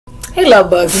Hey love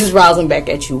bugs, this is Roslynn back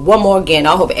at you one more again.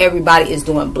 I hope everybody is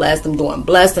doing blessed. I'm doing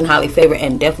blessed and highly favored,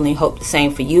 and definitely hope the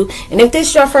same for you. And if this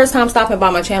is your first time stopping by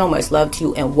my channel, much love to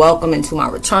you and welcome into my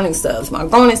returning subs, my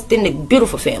grown extended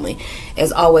beautiful family.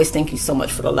 As always, thank you so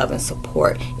much for the love and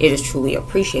support. It is truly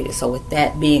appreciated. So with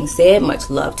that being said, much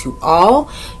love to all.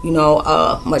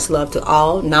 Much love to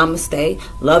all. Namaste.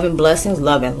 Love and blessings,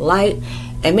 love and light.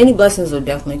 And many blessings will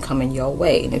definitely coming your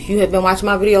way. And if you have been watching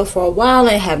my videos for a while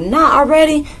and have not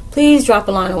already, please drop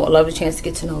a line. I would love the chance to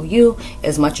get to know you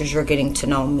as much as you're getting to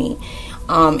know me.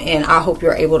 And I hope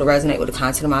you're able to resonate with the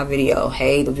content of my video.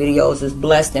 Hey, the videos is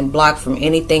blessed and blocked from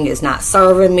anything is not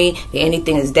serving me.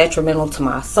 Anything is detrimental to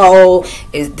my soul.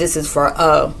 This is for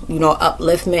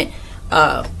upliftment,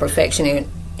 perfection,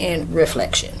 and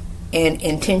reflection, and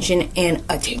intention and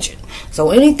attention.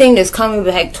 So anything that's coming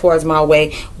back towards my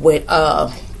way with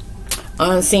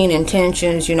unseen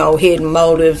intentions, hidden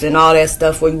motives and all that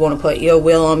stuff where you want to put ill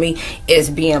will on me is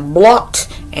being blocked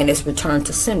and it's returned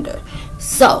to sender.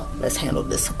 So let's handle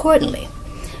this accordingly.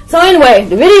 So anyway,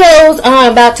 the videos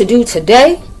I'm about to do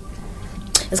today,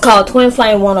 it's called Twin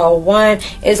Flame 101.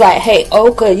 It's like, hey,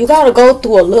 Oka, you got to go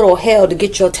through a little hell to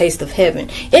get your taste of heaven.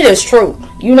 It is true.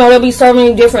 There'll be so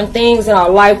many different things in our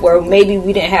life where maybe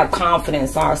we didn't have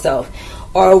confidence in ourselves,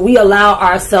 or we allow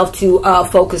ourselves to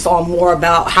focus on more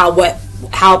about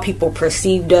how people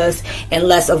perceived us and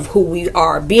less of who we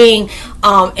are being,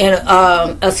 in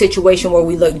a situation where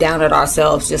we look down at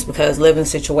ourselves just because living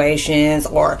situations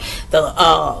or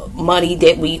the money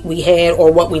that we had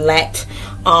or what we lacked,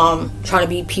 trying to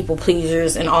be people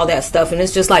pleasers and all that stuff. And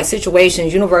it's just like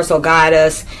situations, universe will guide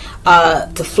us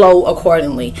to flow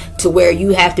accordingly to where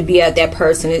you have to be at that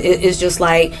person. It's just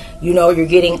like, you're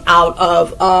getting out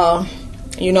of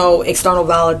external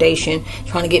validation,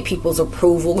 trying to get people's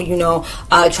approval,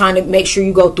 trying to make sure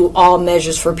you go through all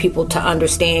measures for people to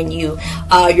understand you.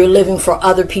 You're living for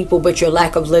other people, but your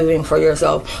lack of living for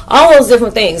yourself. All those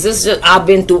different things. This is just, I've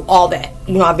been through all that.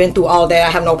 I've been through all that. I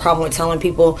have no problem with telling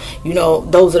people,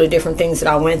 those are the different things that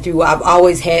I went through. I've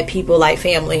always had people like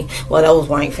family. Well, those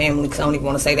weren't family because I don't even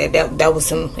want to say that. That was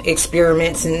some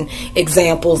experiments and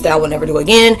examples that I would never do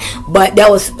again. But that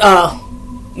was,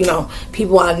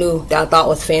 people I knew that I thought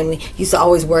was family used to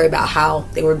always worry about how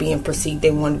they were being perceived.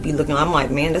 They wanted to be looking. I'm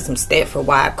like, man, that's some Stepford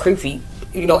Wives, creepy,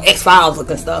 X-Files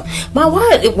looking stuff.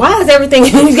 Why is everything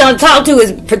he's gonna talk to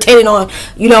is pertaining on,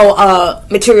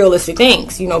 materialistic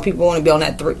things? People want to be on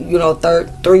that, third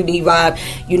 3D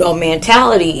vibe,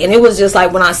 mentality. And it was just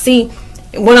like when I see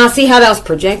how that was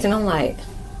projecting, I'm like,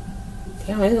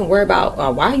 I didn't worry about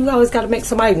why you always got to make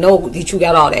somebody know that you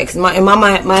got all that. Because in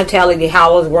my mentality,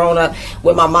 how I was growing up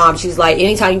with my mom, she's like,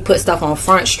 anytime you put stuff on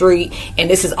Front Street and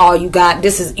this is all you got,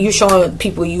 you're showing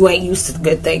people you ain't used to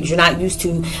good things. You're not used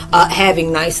to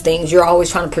having nice things. You're always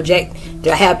trying to project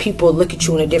to have people look at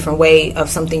you in a different way of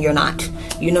something you're not.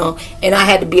 And I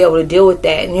had to be able to deal with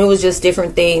that. And it was just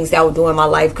different things that I would do in my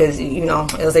life because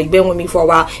as you've been with me for a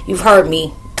while, you've heard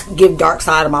me give dark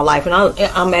side of my life, and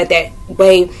I'm at that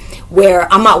way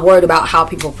where I'm not worried about how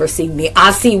people perceive me.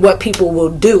 I see what people will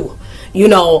do,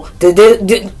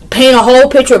 to paint a whole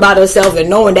picture about themselves and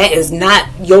knowing that is not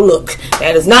your look.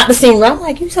 That is not the same. I'm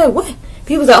like, you said what?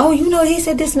 People say, oh, he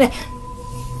said this and that.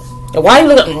 And why you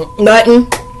look at nothing?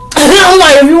 I'm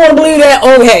like, if you want to believe that,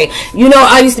 okay.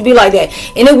 I used to be like that.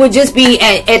 And it would just be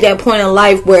at that point in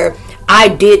life where I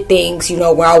did things,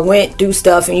 where I went through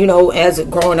stuff, and as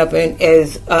growing up and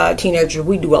as teenagers,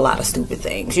 we do a lot of stupid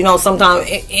things. Sometimes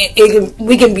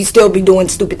we can still be doing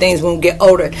stupid things when we get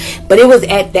older. But it was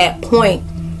at that point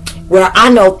where I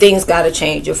know things got to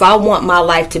change. If I want my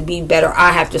life to be better,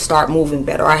 I have to start moving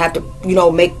better. I have to,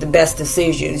 make the best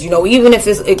decisions. Even if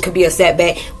it could be a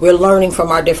setback, we're learning from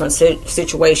our different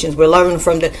situations. We're learning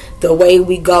from the way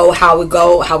we go, how we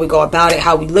go about it,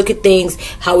 how we look at things,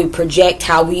 how we project,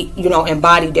 how we,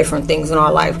 embody different things in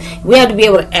our life. We have to be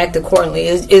able to act accordingly.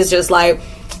 It's just like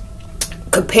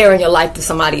comparing your life to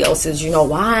somebody else's.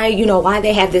 Why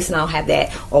they have this and I don't have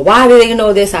that, or why do they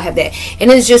know this, I have that. And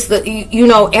it's just that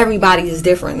everybody is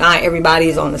different. Not everybody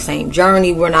is on the same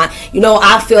journey. We're not,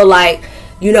 I feel like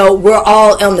we're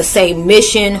all on the same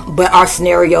mission, but our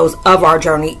scenarios of our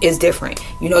journey is different.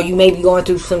 You may be going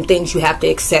through some things you have to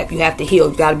accept, you have to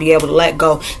heal, you got to be able to let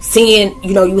go. Seeing,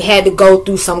 you had to go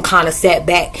through some kind of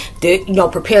setback to,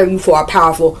 prepare you for a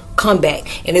powerful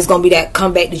comeback. And it's going to be that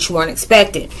comeback that you weren't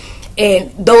expecting.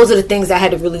 And those are the things I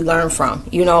had to really learn from.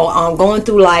 Going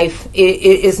through life, it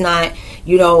is not,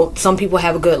 some people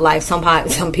have a good life.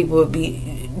 Some people would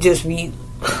be you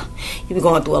be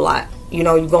going through a lot.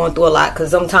 You're going through a lot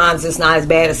because sometimes it's not as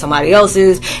bad as somebody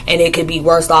else's, and it could be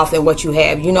worse off than what you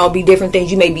have. Be different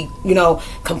things you may be,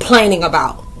 complaining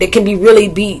about. that can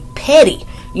be petty.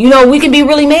 You know, we can be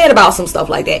really mad about some stuff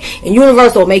like that. And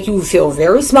universe will make you feel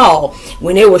very small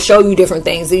when it will show you different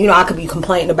things. You know, I could be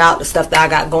complaining about the stuff that I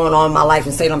got going on in my life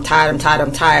and saying I'm tired.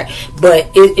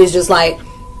 But it's just like,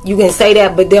 you can say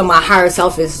that, but then my higher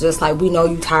self is just like, we know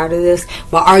you tired of this,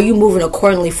 but are you moving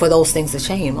accordingly for those things to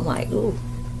change? I'm like, ooh,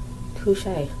 touche.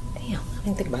 Damn, I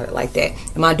didn't think about it like that.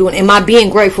 Am I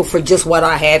being grateful for just what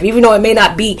I have? Even though it may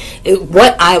not be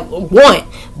what I want,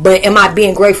 but am I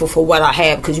being grateful for what I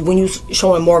have? Because when you're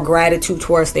showing more gratitude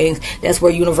towards things, that's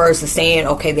where universe is saying,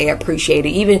 okay, they appreciate it.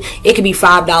 Even it could be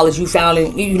 $5 you found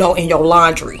in your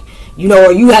laundry. You know,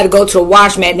 or you had to go to a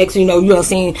wash mat. Next thing you know, you done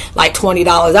seen like $20.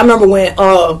 I remember when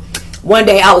one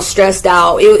day I was stressed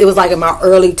out. It was like in my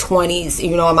early 20s,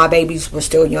 you know, and my babies were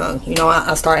still young. You know,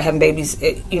 I started having babies,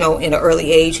 you know, in an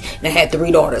early age, and I had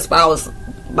 3 daughters. But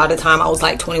by the time I was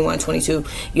like 21, 22,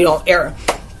 you know, era.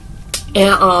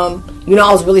 And, you know,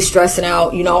 I was really stressing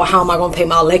out, you know, how am I going to pay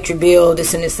my electric bill,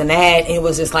 this and that. And it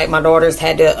was just like my daughters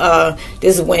had to,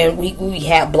 this is when we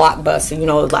had Blockbuster, you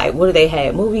know, like, what do they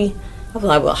have? Movie? I was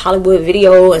like, well, Hollywood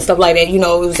Video and stuff like that. You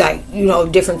know, it was like, you know,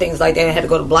 different things like that. I had to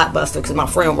go to Blockbuster because my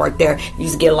friend worked there. He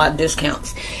used to get a lot of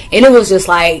discounts. And it was just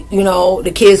like, you know,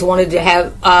 the kids wanted to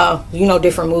have, you know,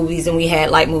 different movies. And we had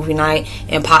like movie night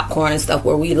and popcorn and stuff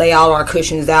where we lay all our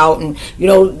cushions out. And, you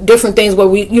know, different things where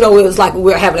we, you know, it was like we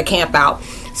were having a camp out.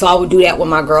 So I would do that with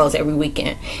my girls every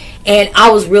weekend. And I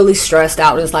was really stressed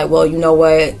out. It's like, well, you know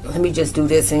what? Let me just do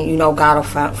this, and, you know, God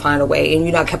will find a way. And,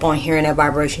 you know, I kept on hearing that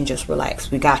vibration, just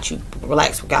relax. We got you.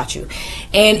 Relax, we got you.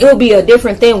 And it would be a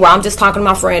different thing where I'm just talking to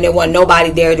my friend. There wasn't nobody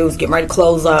there. They was getting ready to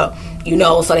close up, you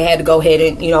know, so they had to go ahead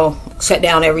and, you know, shut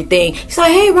down everything. She's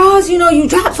like, hey, Roz, you know, you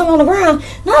dropped some on the ground.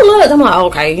 And I looked. I'm like,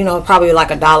 okay, you know, probably like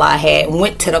 $1 I had, and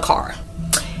went to the car.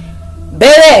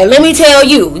 Baby, let me tell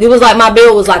you, it was like my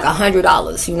bill was like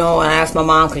 $100, you know, and I asked my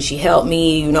mom because she helped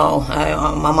me, you know,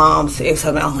 my mom's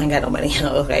ex-husband, I ain't got no money, you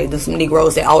know, okay, there's some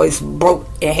Negroes that always broke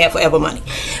and had forever money,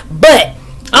 but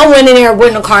I went in there, went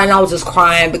in the car, and I was just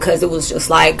crying because it was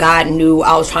just like God knew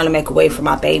I was trying to make a way for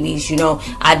my babies, you know,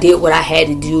 I did what I had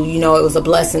to do, you know, it was a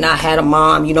blessing I had a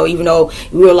mom, you know, even though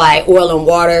we were like oil and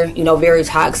water, you know, very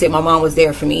toxic, my mom was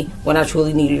there for me when I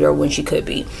truly needed her, when she could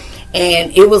be.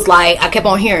 And it was like, I kept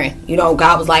on hearing, you know,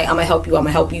 God was like, I'm going to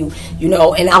help you, you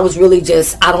know, and I was really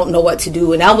just, I don't know what to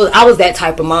do. And I was that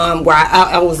type of mom where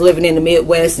I was living in the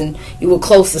Midwest, and you were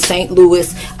close to St.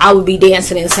 Louis. I would be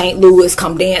dancing in St. Louis,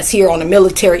 come dance here on a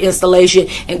military installation,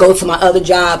 and go to my other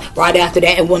job right after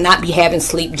that, and will not be having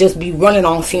sleep, just be running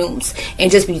on fumes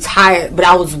and just be tired. But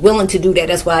I was willing to do that.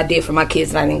 That's what I did for my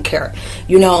kids, and I didn't care,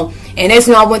 you know. And next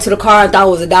time I went to the car, I thought it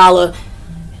was $1.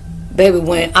 Baby,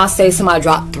 when I say somebody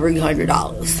dropped $300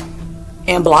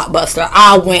 in Blockbuster,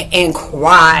 I went and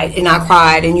cried,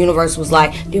 and universe was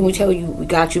like, didn't we tell you we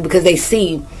got you? Because they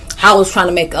see how I was trying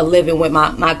to make a living with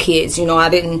my kids. You know, I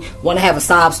didn't want to have a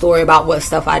sob story about what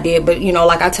stuff I did, but, you know,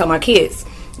 like I tell my kids,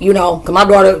 you know, because my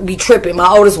daughter be tripping, my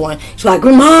oldest one. She's like,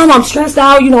 Mom, I'm stressed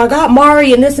out. You know, I got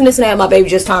Mari and this and that. My baby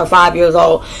just turned 5 years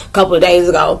old a couple of days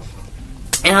ago.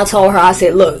 And I told her, I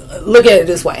said, look at it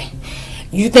this way.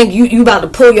 You think you about to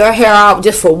pull your hair out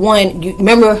just for one? You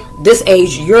remember this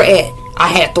age you're at? I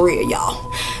had 3 of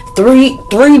y'all,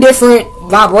 three different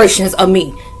vibrations of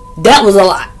me. That was a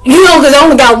lot, you know, because I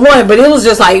only got one, but it was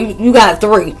just like you got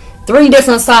three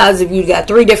different sides of you. You got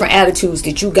 3 different attitudes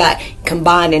that you got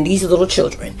combined in these little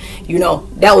children. You know,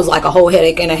 that was like a whole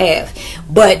headache and a half.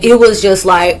 But it was just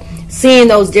like seeing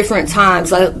those different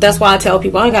times. Like, that's why I tell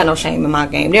people I ain't got no shame in my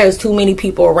game. There's too many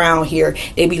people around here.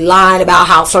 They be lying about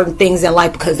how certain things in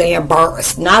life because they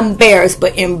embarrassed. Not embarrassed,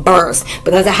 but embarrassed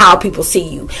because of how people see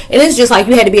you. And it's just like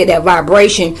you had to be at that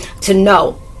vibration to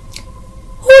know.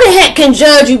 Who the heck can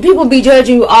judge you? People be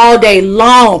judging you all day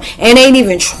long and ain't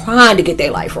even trying to get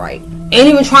their life right. Ain't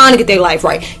even trying to get their life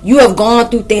right. You have gone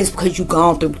through things because you've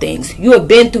gone through things. You have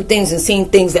been through things and seen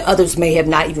things that others may have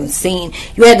not even seen.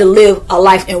 You had to live a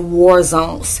life in war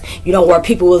zones, you know, where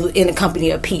people were in the company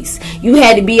of peace. You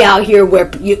had to be out here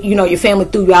where, you know, your family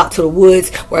threw you out to the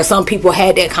woods, where some people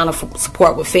had that kind of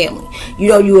support with family. You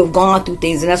know, you have gone through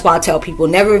things, and that's why I tell people,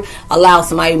 never allow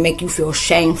somebody to make you feel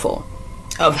shameful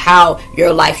of how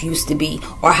your life used to be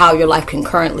or how your life can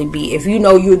currently be. If you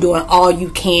know you're doing all you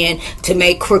can to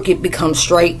make crooked become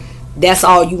straight, that's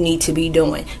all you need to be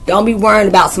doing. Don't be worrying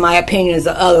about somebody's opinions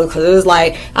of others, because it's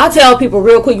like, I tell people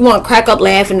real quick, you want to crack up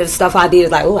laughing at the stuff I did.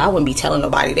 It's like, oh, I wouldn't be telling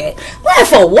nobody that. Laugh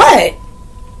for what?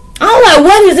 I'm like,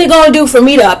 what is it going to do for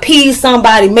me to appease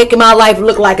somebody, making my life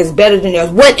look like it's better than theirs?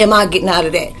 What am I getting out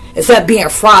of that? Except being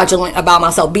fraudulent about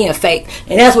myself, being fake.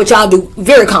 And that's what y'all do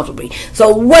very comfortably.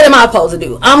 So what am I supposed to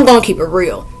do? I'm going to keep it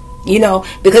real. You know,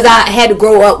 because I had to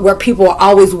grow up where people are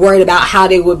always worried about how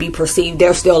they would be perceived.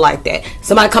 They're still like that.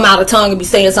 Somebody come out of tongue and be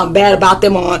saying something bad about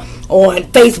them on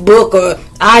Facebook or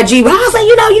IG. But I was like,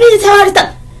 you know, you need to tell her this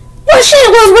stuff. Well, shit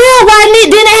was real, right? And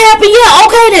it didn't happen. Yeah,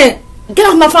 okay then. Get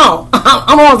off my phone.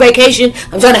 I'm on vacation.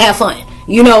 I'm trying to have fun.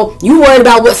 You know, you worried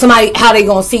about how they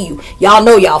gonna see you. Y'all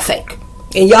know y'all fake.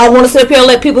 And y'all want to sit up here and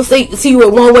let people see you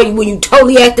in one way when you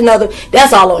totally act another.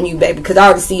 That's all on you, baby. Because I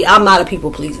already see I'm not a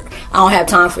people pleaser. I don't have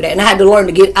time for that. And I had to learn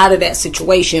to get out of that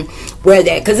situation where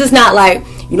that. Because it's not like,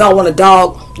 you know, I want to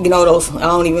dog, you know, those, I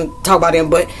don't even talk about them,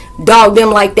 but dog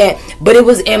them like that. But it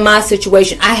was in my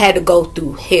situation. I had to go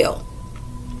through hell.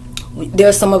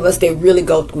 There's some of us that really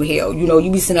go through hell. You know,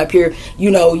 you be sitting up here, you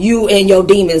know, you and your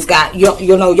demons got,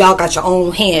 you know, y'all got your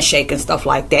own handshake and stuff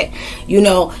like that. You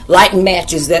know, lighting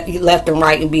matches that left and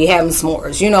right and be having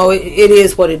s'mores. You know, it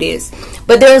is what it is.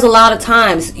 But there's a lot of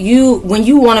times when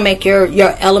you want to make your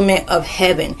element of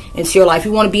heaven into your life,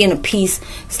 you want to be in a peace,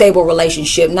 stable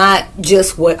relationship, not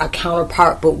just with a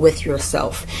counterpart, but with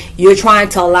yourself. You're trying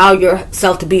to allow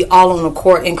yourself to be all on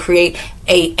accord and create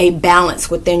a balance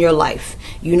within your life.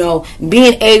 You know,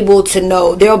 being able to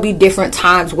know there'll be different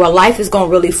times where life is going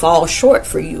to really fall short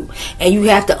for you. And you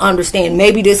have to understand,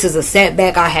 maybe this is a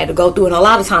setback I had to go through. And a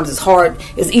lot of times it's hard.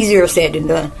 It's easier said than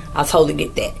done. I totally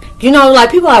get that. You know, like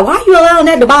people are like, why are you allowing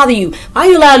that to bother you? Why are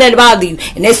you allowing that to bother you?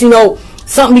 And next, you know,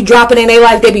 something be dropping in their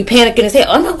life, they be panicking and say,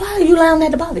 oh no, why are you allowing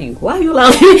that to bother you? Why are you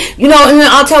allowing you know, and then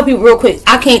I'll tell people real quick,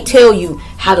 I can't tell you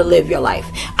how to live your life.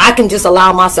 I can just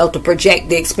allow myself to project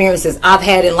the experiences I've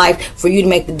had in life for you to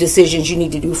make the decisions you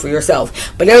need to do for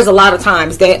yourself. But there's a lot of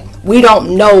times that we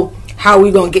don't know how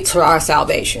we're going to get to our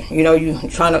salvation. You know,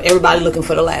 everybody looking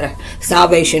for the ladder,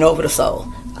 salvation over the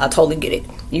soul. I totally get it.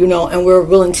 You know, and we're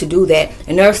willing to do that.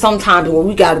 And there are some times where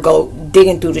we got to go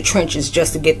digging through the trenches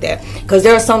just to get there. Because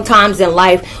there are some times in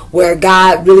life where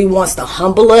God really wants to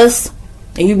humble us.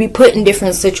 And you be put in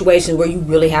different situations where you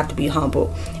really have to be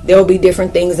humble. There will be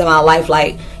different things in my life,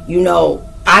 like, you know,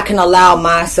 I can allow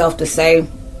myself to say,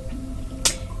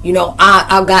 you know,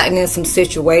 I've gotten in some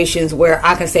situations where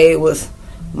I can say it was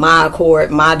my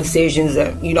accord, my decisions,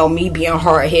 and, you know, me being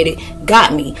hard-headed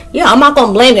got me. Yeah, I'm not going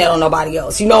to blame that on nobody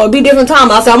else. You know, it'll be different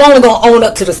time. I'll say I'm only going to own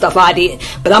up to the stuff I did.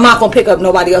 But I'm not going to pick up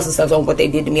nobody else's stuff on what they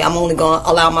did to me. I'm only going to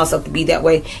allow myself to be that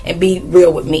way and be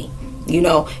real with me. You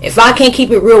know, if I can't keep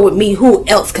it real with me, who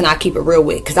else can I keep it real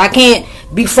with? Because I can't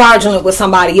be fraudulent with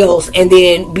somebody else and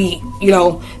then be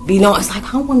known. It's like,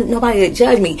 I don't want nobody to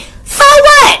judge me. So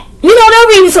what? You know,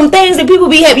 there'll be some things that people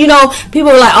be having, you know, people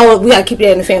are like, oh, we got to keep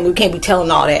that in the family. We can't be telling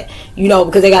all that, you know,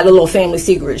 because they got the little family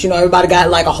secrets. You know, everybody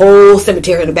got like a whole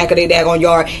cemetery in the back of their daggone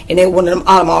yard and then one of them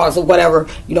Audemars or whatever,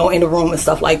 you know, in the room and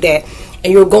stuff like that.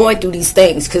 And you're going through these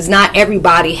things because not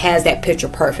everybody has that picture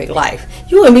perfect life.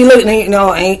 You wouldn't be looking, you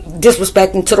know, ain't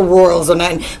disrespecting to the royals or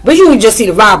nothing, but you can just see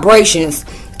the vibrations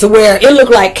to where it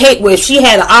looked like Kate, where if she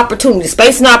had an opportunity,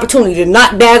 space and opportunity to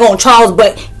knock daggone Charles'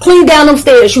 butt clean down them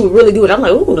stairs, she would really do it. I'm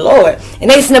like, ooh, Lord. And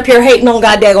they sitting up here hating on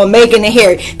God daggone Meghan and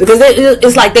Harry because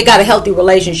it's like they got a healthy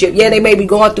relationship. Yeah, they may be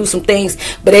going through some things,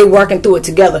 but they working through it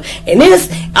together. And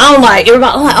this, I'm like,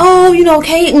 everybody, I'm like, oh, you know,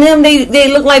 Kate and them,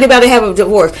 they look like they about to have a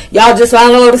divorce. Y'all just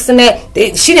noticing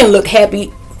that she didn't look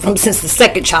happy since the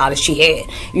second child that she had,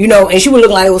 you know, and she would look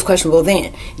like it was questionable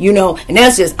then, you know, and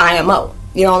that's just IMO.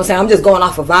 You know what I'm saying? I'm just going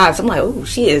off of vibes. I'm like, oh,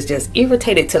 she is just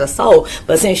irritated to the soul.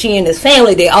 But since she and this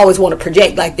family, they always want to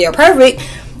project like they're perfect.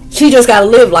 She just got to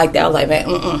live like that. I was like, man,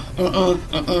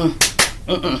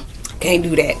 can't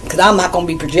do that. Because I'm not going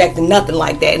to be projecting nothing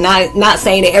like that. Not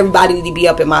saying that everybody need to be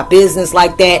up in my business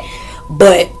like that.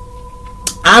 But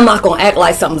I'm not going to act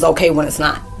like something's okay when it's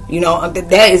not. You know,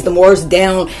 that is the worst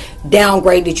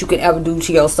downgrade that you can ever do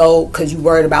to your soul because you're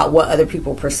worried about what other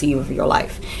people perceive of your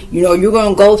life. You know, you're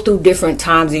going to go through different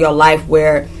times of your life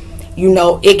where, you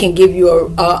know, it can give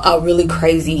you a really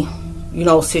crazy, you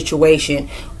know, situation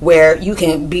where you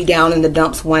can be down in the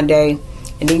dumps one day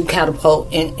and then you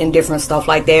catapult in different stuff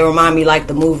like that. It remind me like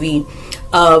the movie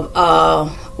of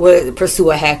Pursuit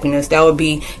of Happiness. That would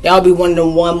be one of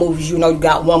them movies, you know, you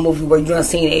got one movie where you done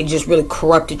seen it just really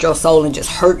corrupted your soul and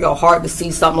just hurt your heart to see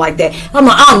something like that. I'm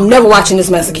like, I'm never watching this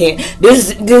mess again.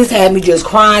 This had me just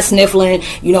crying, sniffling,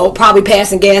 you know, probably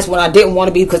passing gas when I didn't want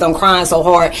to be because I'm crying so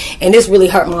hard, and this really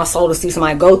hurt my soul to see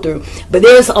somebody go through. But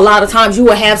there's a lot of times you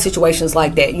will have situations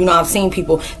like that. You know, I've seen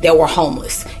people that were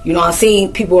homeless. You know, I've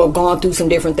seen people who have gone through some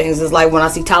different things. It's like when I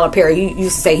see Tyler Perry, he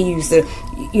used to say he used to,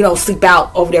 you know, sleep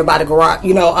out over there by the garage,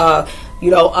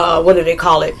 what do they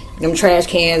call it? Them trash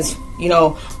cans, you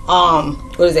know,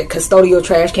 what is it, custodial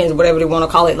trash cans or whatever they want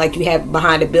to call it, like you have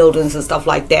behind the buildings and stuff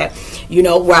like that, you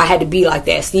know, where I had to be like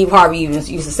that. Steve Harvey even used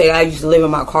to say I used to live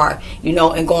in my car, you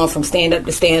know, and going from stand up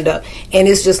to stand up. And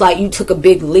it's just like you took a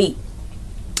big leap.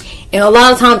 And a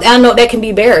lot of times, I know that can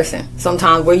be embarrassing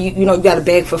sometimes, where you know, you got to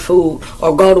beg for food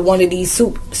or go to one of these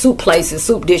soup places,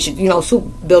 soup dishes, you know, soup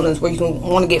buildings where you can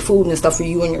want to get food and stuff for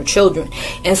you and your children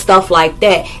and stuff like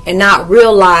that, and not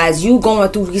realize you going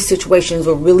through these situations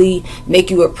will really make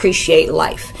you appreciate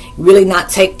life, really not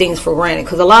take things for granted.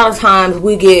 Because a lot of times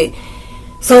we get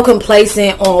so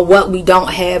complacent on what we don't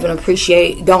have and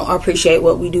don't appreciate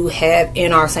what we do have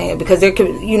in our saying, because there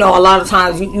can, you know, a lot of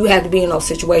times you have to be in those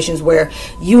situations where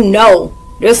you know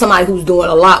there's somebody who's doing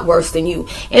a lot worse than you,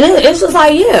 and it's just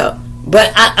like, yeah,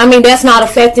 but I mean, that's not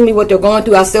affecting me what they're going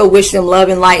through. I still wish them love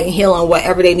and light and healing,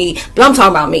 whatever they need, but I'm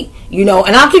talking about me, you know.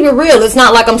 And I'll keep it real. It's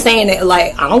not like I'm saying that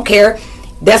like I don't care.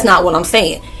 That's not what I'm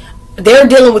saying. They're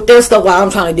dealing with their stuff while I'm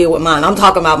trying to deal with mine. I'm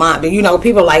talking about mine. But, you know,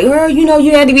 people are like, girl, you know,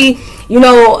 you had to be, you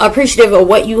know, appreciative of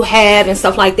what you have and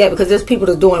stuff like that, because there's people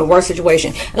that's doing a worse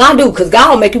situation. And I do, because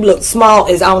God will make you look small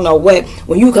as I don't know what.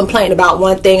 When you complain about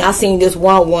one thing, I seen this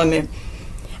one woman,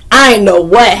 I didn't know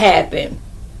what happened,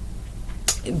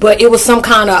 but it was some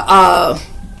kind of,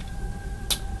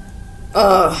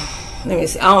 let me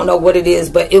see, I don't know what it is,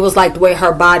 but it was like the way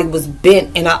her body was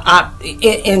bent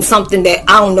in something that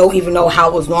I don't even know how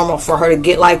it was normal for her to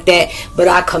get like that. But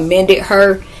I commended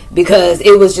her, because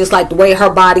it was just like the way her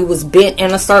body was bent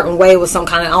in a certain way. It was some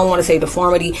kind of, I don't want to say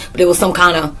deformity, but it was some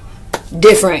kind of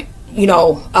different, you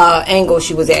know, angle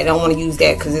she was at. I don't want to use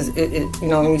that, because you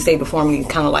know, when you say deformity, it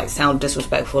kind of like sound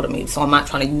disrespectful to me, so I'm not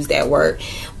trying to use that word.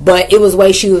 But it was the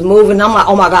way she was moving. I'm like,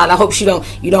 oh my God, I hope she don't,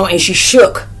 you know. And she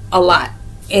shook a lot.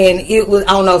 And it was, I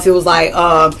don't know if it was like,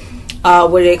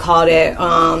 what do they call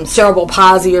that? Cerebral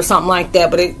palsy or something like that.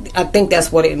 But I think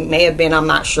that's what it may have been. I'm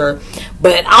not sure.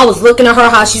 But I was looking at her,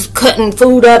 how she's cutting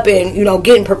food up and, you know,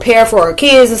 getting prepared for her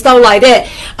kids and stuff like that.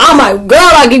 I'm like, girl,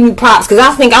 I give you props, because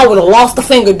I think I would have lost a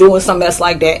finger doing some mess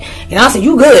like that. And I said,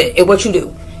 you good at what you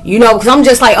do. You know, because I'm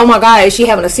just like, oh my God, is she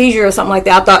having a seizure or something like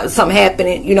that? I thought something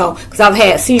happened, you know, because I've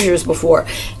had seizures before,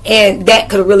 and that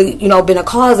could have really, you know, been a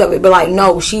cause of it. But like,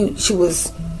 no, she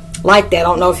was like that. I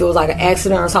don't know if it was like an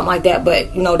accident or something like that,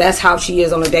 but you know, that's how she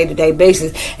is on a day-to-day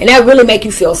basis, and that really make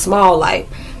you feel small. Like,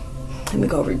 let me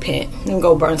go repent, let me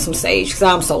go burn some sage, because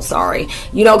I'm so sorry,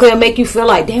 you know, because it make you feel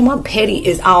like, damn, I'm petty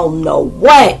as I don't know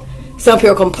what. Some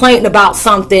people complaining about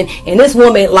something, and this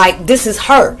woman, like, this is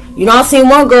her. You know, I seen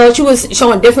one girl, she was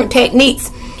showing different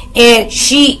techniques, and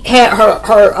she had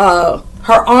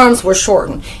her arms were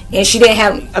shortened, and she didn't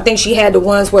have, I think she had the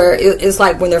ones where it's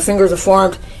like when their fingers are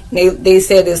formed, and they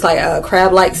said it's like a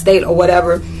crab-like state or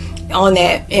whatever on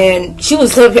that. And she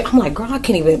was, I'm like, girl, I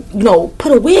can't even, you know,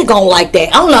 put a wig on like that.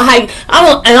 I don't know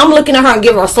how and I'm looking at her and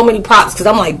giving her so many props, because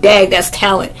I'm like, dang, that's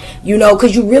talent, you know,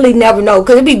 because you really never know,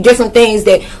 because it be different things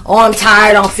that, oh, I'm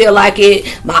tired, I don't feel like it,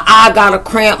 my eye got a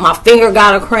cramp, my finger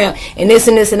got a cramp, and this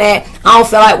and this and that, I don't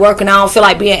feel like working, I don't feel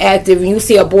like being active. And you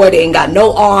see a boy that ain't got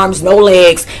no arms, no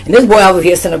legs, and this boy over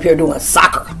here sitting up here doing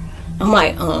soccer. I'm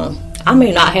like, I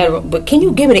may not have, but can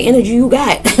you give me the energy you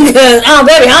got? Because,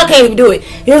 baby, I can't even do it.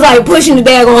 It was like pushing the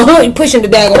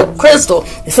daggone crystal.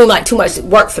 It seemed like too much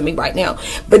work for me right now.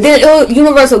 But then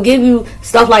universe will give you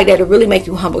stuff like that to really make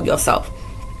you humble yourself.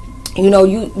 You know,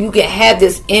 you can have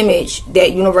this image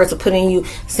that universe will put in you,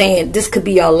 saying this could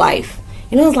be your life.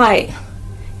 And it was like,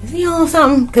 is he on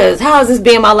something? Because how is this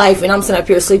being my life, and I'm sitting up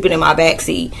here sleeping in my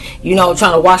backseat, you know,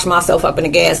 trying to wash myself up in a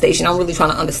gas station. I'm really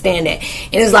trying to understand that.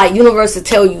 And it's like universe to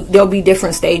tell you there'll be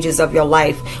different stages of your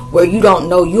life where you don't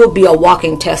know. You'll be a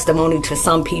walking testimony to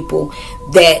some people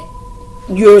that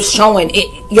you're showing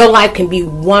it. Your life can be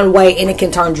one way, and it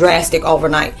can turn drastic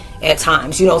overnight at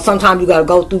times. You know, sometimes you got to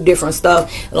go through different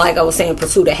stuff. Like I was saying,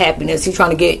 pursuit of happiness. He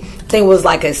trying to get, I think it was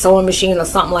like a sewing machine or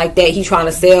something like that. He trying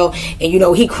to sell, and you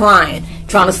know, he crying,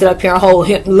 trying to sit up here and hold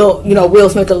him, little, you know, Will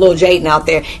Smith and little Jaden out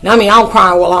there. And I mean, I'm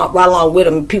crying right along with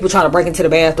him. People trying to break into the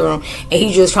bathroom, and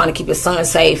he's just trying to keep his son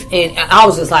safe. And I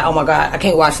was just like, oh my God, I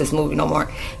can't watch this movie no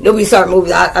more. There'll be certain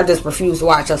movies I just refuse to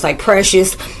watch. Just like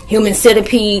Precious, Human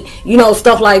Centipede, you know,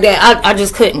 stuff like that. I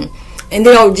just couldn't. And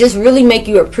they'll just really make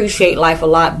you appreciate life a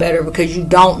lot better, because you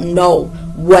don't know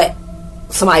what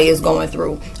somebody is going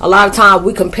through. A lot of times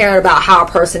we compare about how a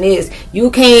person is.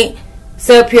 You can't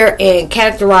sit up here and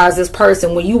characterize this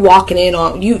person when you walking in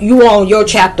on you on your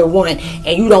chapter 1,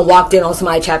 and you don't walked in on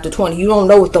somebody chapter 20. You don't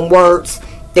know what them words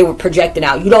they were projecting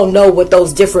out. You don't know what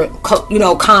those different, you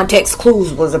know, context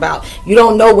clues was about. You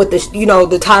don't know what the, you know,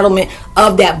 the titlement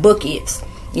of that book is.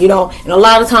 You know, and a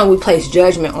lot of times we place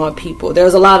judgment on people.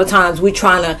 There's a lot of times we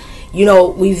trying to you know,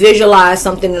 we visualize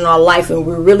something in our life and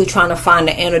we're really trying to find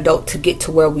the antidote to get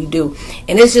to where we do.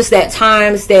 And it's just that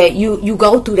times that you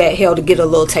go through that hell to get a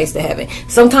little taste of heaven.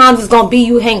 Sometimes it's going to be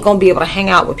you ain't going to be able to hang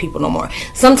out with people no more.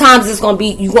 Sometimes it's going to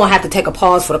be you're going to have to take a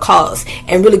pause for the cause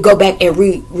and really go back and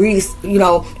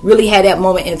really have that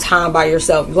moment in time by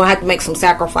yourself. You're going to have to make some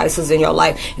sacrifices in your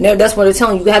life. And that's what they're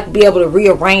telling you. You have to be able to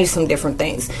rearrange some different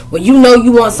things. When you know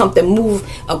you want something move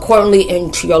accordingly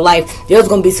into your life, there's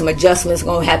going to be some adjustments,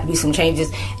 going to have to be some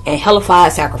changes and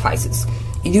hellified sacrifices.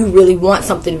 You really want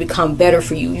something to become better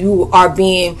for you. You are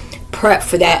being prepped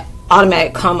for that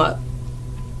automatic come up.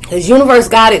 The universe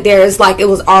got it there. It's like it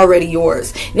was already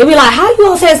yours. They'll be like, how you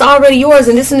gonna say it's already yours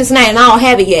and this and that and I don't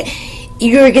have it yet?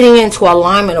 You're getting into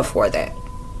alignment for that,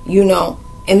 you know.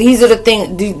 And these are the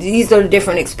things, these are the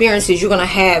different experiences you're going to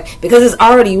have because it's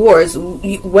already yours.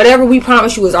 Whatever we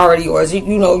promise you is already yours.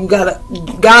 You know, God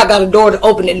got a door to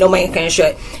open that no man can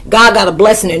shut. God got a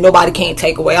blessing that nobody can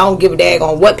take away. I don't give a dag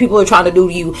on what people are trying to do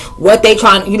to you, what they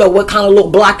trying, you know, what kind of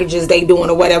little blockages they doing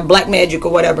or whatever, black magic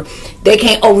or whatever. They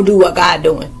can't overdo what God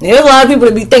doing. And there's a lot of people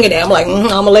that be thinking that. I'm like, I'm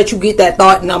going to let you get that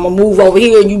thought and I'm going to move over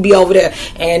here and you be over there.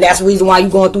 And that's the reason why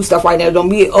you're going through stuff right now. Don't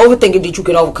be overthinking that you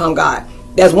can overcome God.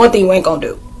 That's one thing you ain't gonna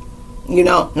do, you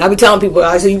know. And I be telling people,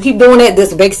 I say, you keep doing that,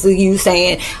 this is basically you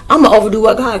saying, I'm gonna overdo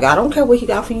what God got. I don't care what He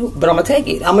got for you, but I'm gonna take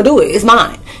it. I'm gonna do it. It's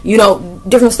mine. You know,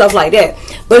 different stuff like that.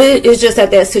 But it's just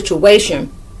at that situation,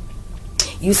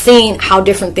 you've seen how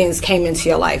different things came into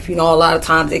your life. You know, a lot of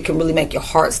times it can really make your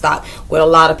heart stop with a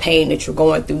lot of pain that you're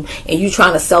going through. And you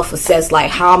trying to self-assess,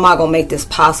 like, how am I gonna make this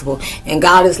possible? And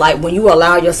God is like, when you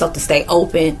allow yourself to stay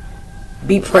open,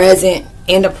 be present,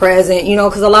 in the present, you know,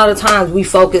 because a lot of times we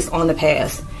focus on the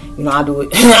past. You know, I do it,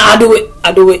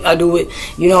 I do it,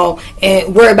 you know,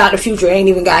 and worry about the future. Ain't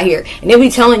even got here. And they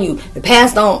be telling you the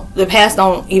past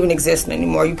don't even exist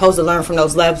anymore. You're supposed to learn from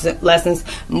those lessons,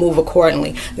 move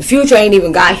accordingly. The future ain't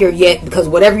even got here yet because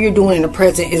whatever you're doing in the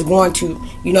present is going to,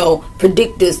 you know,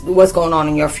 predict what's going on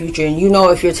in your future. And you know,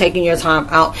 if you're taking your time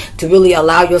out to really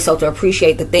allow yourself to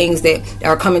appreciate the things that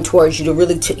are coming towards you to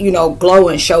really, you know, glow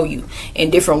and show you in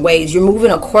different ways, you're moving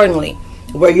accordingly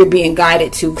where you're being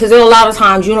guided to. Because there are a lot of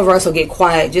times universe will get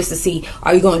quiet just to see,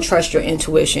 are you going to trust your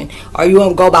intuition? Are you going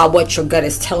to go by what your gut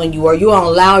is telling you? Are you going to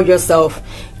allow yourself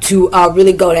to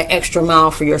really go that extra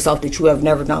mile for yourself that you have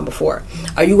never done before?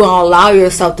 Are you going to allow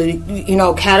yourself to, you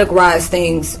know, categorize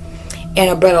things in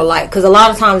a better light? Because a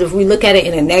lot of times if we look at it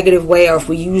in a negative way, or if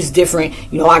we use different,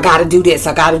 you know, I got to do this,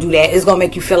 I got to do that, it's going to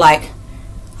make you feel like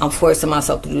I'm forcing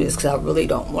myself to do this because I really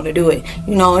don't want to do it,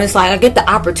 you know. And it's like, I get the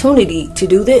opportunity to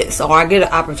do this, or I get an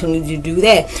opportunity to do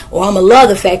that, or I'm gonna love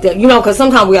the fact that, you know, because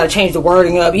sometimes we got to change the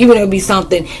wording up, even if it be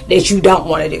something that you don't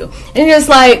want to do. And it's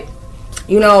like,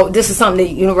 you know, this is something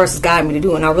that the universe has guided me to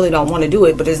do, and I really don't want to do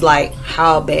it, but it's like,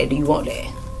 how bad do you want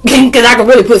that? Because I can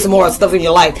really put some more stuff in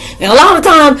your life. And a lot of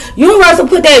times universe will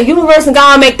put that, universe and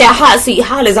God make that hot seat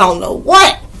hot as I don't know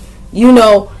what, you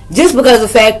know. Just because the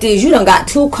fact is, you done got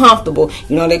too comfortable,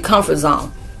 you know, that comfort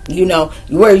zone, you know,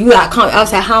 where you got I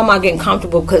was like, how am I getting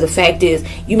comfortable? Because the fact is,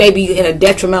 you may be in a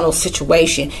detrimental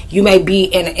situation. You may be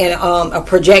in a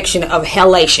projection of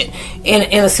hellation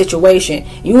in a situation.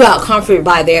 You got comforted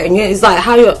by there. And it's like,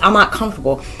 I'm not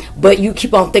comfortable. But you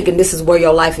keep on thinking this is where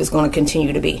your life is going to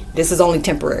continue to be. This is only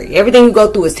temporary. Everything you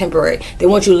go through is temporary. They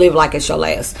want you to live like it's your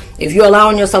last. If you're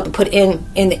allowing yourself to put in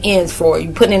the ends for it,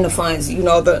 you put in the funds, you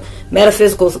know, the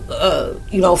metaphysical,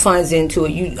 you know, funds into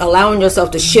it. You allowing yourself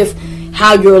to shift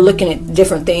how you're looking at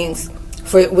different things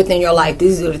within your life.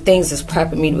 These are the things that's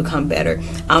prepping me to become better.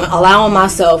 I'm allowing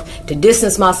myself to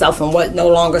distance myself from what no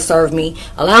longer serve me,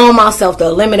 allowing myself to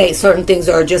eliminate certain things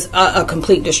that are just a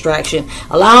complete distraction,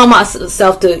 allowing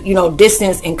myself to, you know,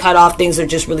 distance and cut off things that are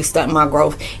just really stunting my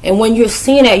growth. And when you're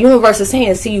seeing that, universe is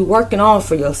saying, see you working on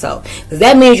for yourself, because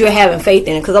that means you're having faith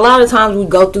in it. Because a lot of times we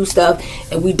go through stuff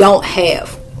and we don't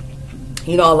have,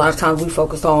 you know, a lot of times we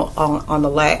focus on the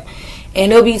lack. And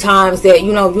there'll be times that,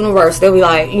 you know, universe, they'll be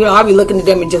like, you know, I'll be looking at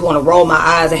them and just want to roll my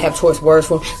eyes and have choice words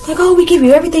for them. It's like, oh, we give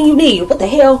you everything you need. What the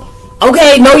hell?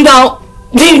 Okay, no, you don't.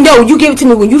 No, you give it to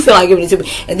me when you feel like giving it to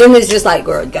me. And then it's just like,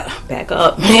 girl, you gotta back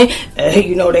up.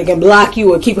 You know, they can block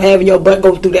you or keep having your butt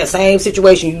go through that same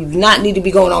situation. You do not need to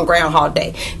be going on Groundhog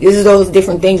Day. This is those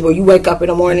different things where you wake up in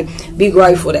the morning, be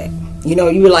grateful that. You know,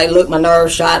 you were like, look, my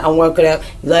nerves shot. I'm working up.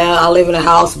 Yeah, I live in a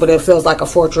house, but it feels like a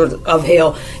fortress of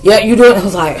hell. Yeah, you do it. I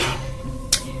was like,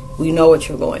 we know what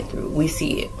you're going through. We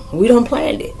see it. We don't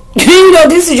plan it. You know,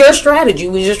 this is your strategy.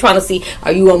 We're just trying to see,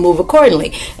 are you going to move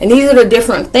accordingly? And these are the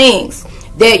different things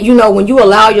that, you know, when you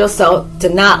allow yourself to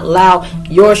not allow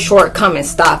your shortcomings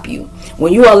stop you.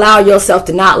 when you allow yourself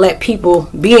to not let people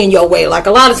be in your way. Like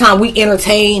a lot of time we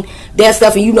entertain that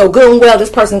stuff, and you know good and well this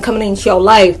person coming into your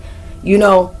life, you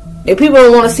know, that people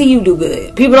don't want to see you do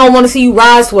good. People don't want to see you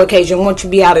rise to occasion, want you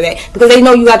to be out of that, because they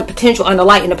know you got the potential and the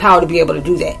light and the power to be able to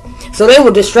do that. So they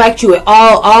will distract you at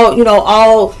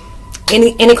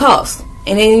any cost.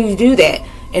 And then you do that.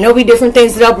 And there'll be different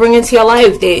things that they'll bring into your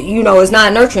life that, you know, is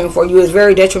not nurturing for you. It's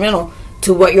very detrimental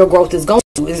to what your growth is going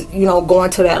to. Is, you know, going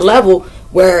to that level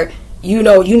where, you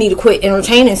know, you need to quit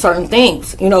entertaining certain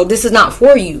things. You know, this is not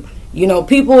for you. You know,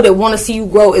 people that want to see you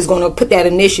grow is going to put that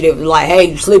initiative, like, hey,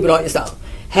 you sleeping on yourself.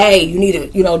 Hey, you need to,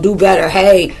 you know, do better.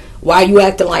 Hey, why are you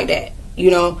acting like that?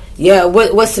 You know, yeah,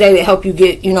 what's today to help you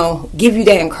get, you know, give you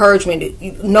that encouragement that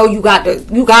you know you got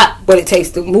what it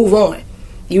takes to move on.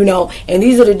 You know, and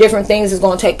these are the different things that's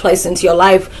going to take place into your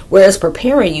life where it's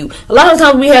preparing you. A lot of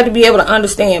times we have to be able to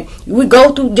understand. We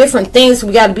go through different things.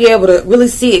 We got to be able to really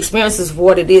see experiences for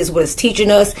what it is, what it's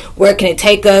teaching us, where can it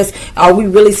take us. Are we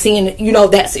really seeing, you know,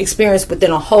 that experience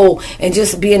within a whole, and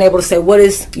just being able to say, what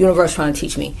is the universe trying to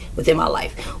teach me within my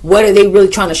life? What are they really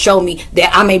trying to show me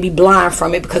that I may be blind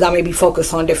from it because I may be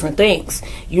focused on different things?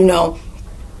 You know,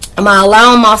 am I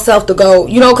allowing myself to go,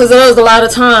 you know, because there's a lot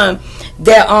of time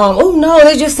that oh no,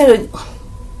 they just said, did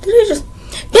they just,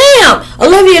 damn,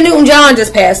 Olivia Newton-John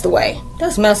just passed away.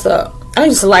 That's messed up. I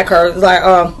used to like her. Like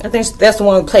I think that's the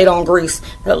one who played on Grease.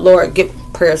 Lord, get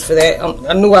prayers for that.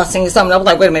 I knew I seen something. I was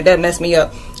like, wait a minute, that messed me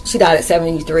up. She died at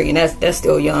 73, and that's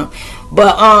still young.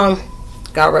 But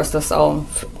God rest her soul.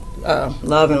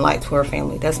 Love and light to her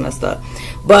family. That's messed up.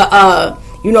 But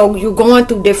you know, you're going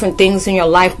through different things in your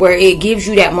life where it gives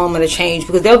you that moment of change,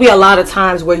 because there'll be a lot of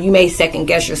times where you may second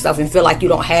guess yourself and feel like you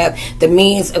don't have the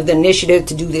means of the initiative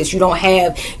to do this. You don't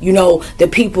have, you know, the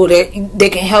people that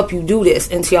can help you do this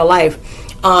into your life.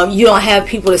 You don't have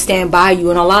people to stand by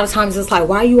you, and a lot of times it's like,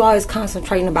 why are you always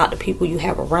concentrating about the people you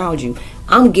have around you?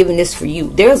 I'm giving this for you.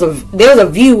 There's a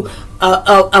view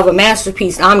of a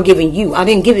masterpiece I'm giving you. I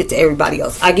didn't give it to everybody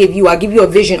else. I give you a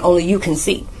vision only you can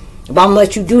see. But I'm going to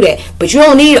let you do that. But you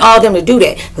don't need all of them to do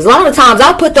that. Because a lot of times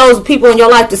I put those people in your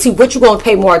life to see what you're going to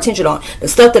pay more attention on. The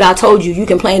stuff that I told you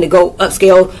can plan to go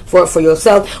upscale for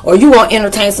yourself. Or you want to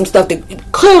entertain some stuff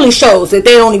that clearly shows that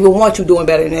they don't even want you doing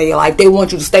better in your life. They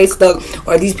want you to stay stuck.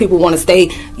 Or these people want to stay,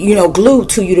 you know, glued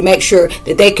to you to make sure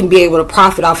that they can be able to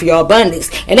profit off of your abundance.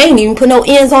 And they didn't even put no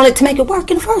ends on it to make it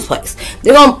work in the first place.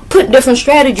 They're going to put different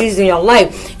strategies in your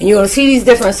life. And you're going to see these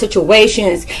different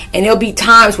situations. And there'll be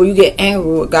times where you get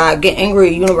angry with God, get angry at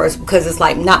the universe, because it's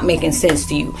like not making sense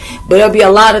to you. But there'll be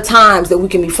a lot of times that we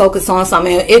can be focused on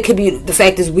something. It could be the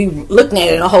fact is we looking at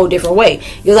it in a whole different way.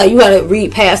 It's like you got to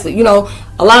read past it. You know,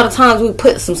 a lot of times we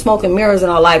put some smoke and mirrors in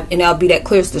our life, and that'll be that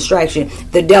clearest distraction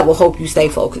the devil hope you stay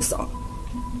focused on.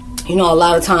 You know, a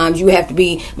lot of times you have to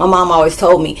be, my mom always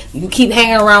told me, you keep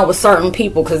hanging around with certain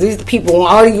people, because these people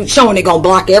are already showing they're going to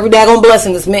block every daggone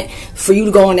blessing that's meant for you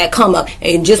to go on that come up.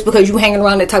 And just because you hanging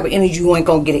around that type of energy, you ain't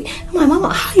going to get it. I'm like, Mama,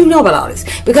 how do you know about all this?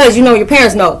 Because, you know, your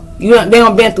parents know. They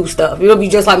don't been through stuff. It'll be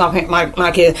just like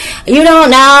my kids. You don't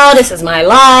know, this is my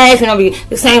life. And it'll be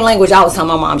the same language I was telling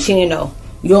my mom. She didn't know.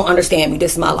 You don't understand me.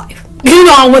 This is my life. You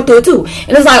know, I went through it too.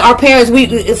 And it's like our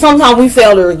parents, sometimes we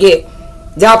fail to forget.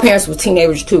 Our parents were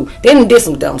teenagers too. They done did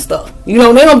some dumb stuff. You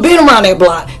know, they done been around that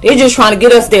block. They're just trying to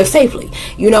get us there safely.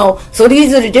 You know, so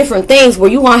these are the different things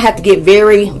where you want to have to get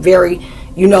very, very,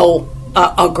 you know,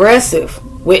 aggressive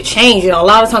with change. You know, a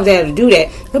lot of times they have to do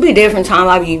that. There'll be different times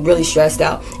I'll be really stressed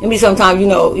out. And be sometimes, you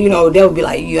know, they'll be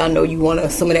like, I know you want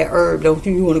some of that herb, don't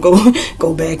you? You want to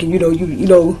go back and, you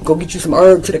know, go get you some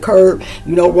herb to the curb,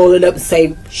 you know, roll it up and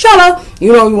say, shut up.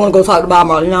 You know, you want to go talk to Bob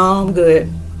Marley. No, I'm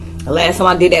good. The last time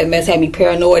I did that mess had me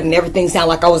paranoid and everything sounded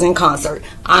like I was in concert.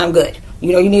 I'm good.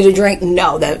 You know, you need a drink?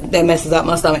 No, that messes up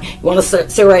my stomach. You want a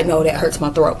cigarette? No, that hurts my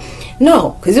throat.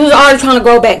 No, because he was already trying to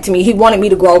grow back to me. He wanted me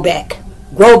to grow back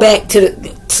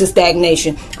to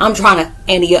stagnation. I'm trying to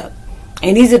ante up.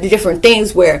 And these are the different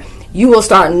things where you will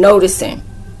start noticing.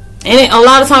 And a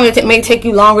lot of times it may take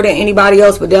you longer than anybody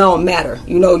else, but that don't matter.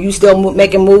 You know, you still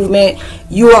making movement.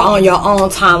 You are on your own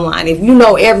timeline. If you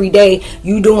know every day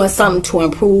you doing something to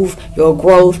improve your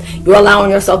growth, you're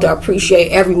allowing yourself to appreciate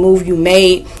every move you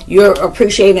made. You're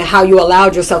appreciating how you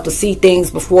allowed yourself to see things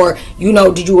before, you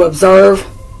know, did you observe?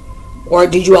 Or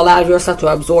did you allow yourself to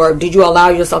absorb? Did you allow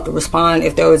yourself to respond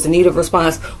if there was a need of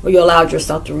response? Or you allowed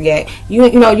yourself to react? You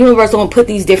know, universe don't put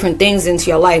these different things into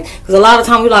your life. Because a lot of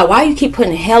times we're like, why you keep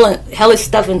putting hellish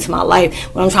stuff into my life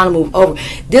when I'm trying to move over?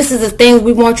 This is the things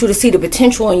we want you to see the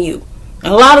potential in you.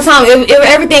 And a lot of times, if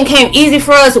everything came easy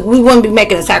for us, we wouldn't be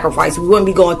making a sacrifice. We wouldn't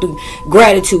be going through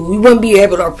gratitude. We wouldn't be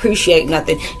able to appreciate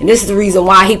nothing. And this is the reason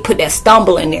why he put that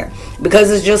stumble in there. Because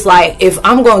it's just like, if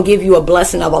I'm going to give you a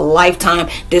blessing of a lifetime,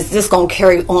 this just going to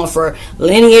carry on for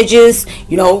lineages.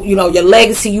 You know, your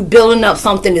legacy, you building up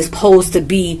something that's supposed to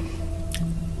be,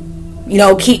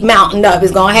 keep mounting up.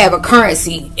 It's going to have a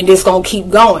currency, and it's going to keep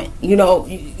going.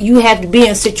 You have to be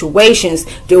in situations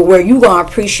to where you're going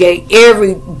to appreciate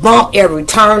every bump, every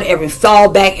turn, every fall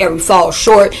back, every fall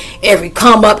short, every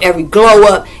come up, every glow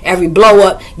up, every blow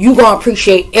up. You're going to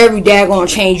appreciate every daggone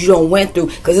change you done went through,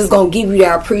 because it's going to give you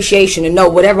that appreciation to know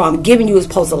whatever I'm giving you is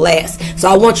supposed to last. So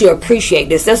I want you to appreciate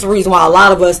this. That's the reason why a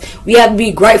lot of us, we have to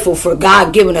be grateful for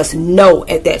God giving us no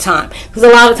at that time. Because a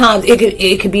lot of times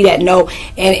it could be that no,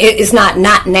 and it's not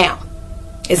now.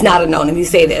 It's not a no. Let me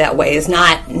say that way. It's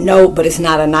not no, but it's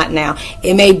not a not now.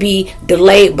 It may be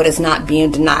delayed, but it's not being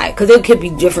denied. Because it could be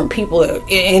different people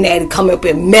and that come up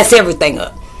and mess everything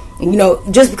up.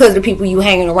 Just because of the people you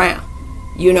hanging around.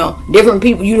 Different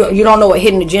people. You don't know what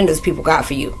hidden agendas people got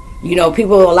for you.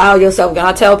 People allow yourself. And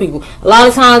I tell people, a lot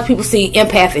of times people see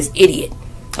empath as idiot.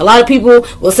 A lot of people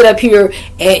will sit up here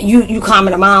and you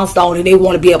comment a milestone and they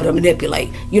want to be able to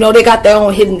manipulate. They got their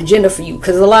own hidden agenda for you.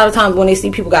 Because a lot of times when they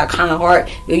see people got kind of heart,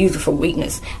 they'll use it for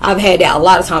weakness. I've had that a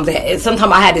lot of times.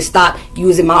 Sometimes I had to stop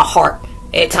using my heart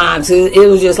at times. It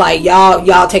was just like,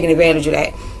 y'all taking advantage of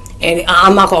that. And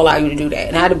I'm not going to allow you to do that.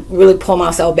 And I had to really pull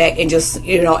myself back and just,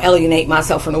 alienate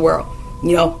myself from the world.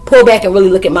 Pull back and really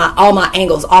look at all my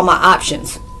angles, all my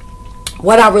options.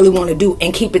 What I really want to do,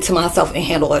 and keep it to myself and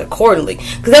handle it accordingly.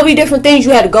 Because there'll be different things you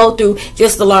had to go through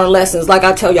just to learn lessons. Like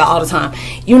I tell y'all all the time,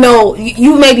 you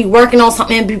may be working on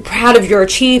something and be proud of your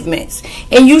achievements,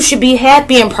 and you should be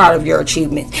happy and proud of your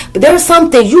achievements. But there are some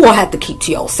things you gonna have to keep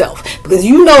to yourself, because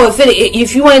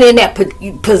if you ain't in that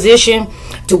position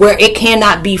to where it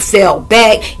cannot be fell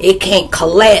back, it can't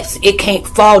collapse, it can't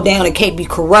fall down, it can't be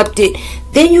corrupted.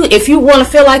 Then if you want to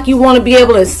feel like you want to be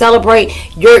able to celebrate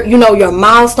your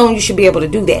milestone, you should be able to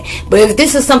do that. But if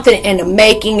this is something in the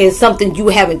making, is something you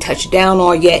haven't touched down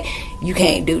on yet, you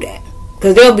can't do that.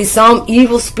 Because there'll be some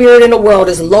evil spirit in the world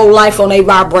that's low life on their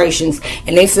vibrations,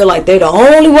 and they feel like they're the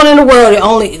only one in the world.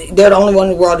 They're the only one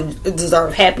in the world that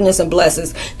deserve happiness and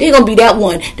blessings. They're gonna be that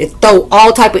one that throw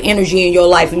all type of energy in your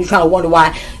life, and you trying to wonder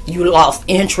why you lost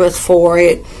interest for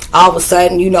it. All of a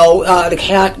sudden,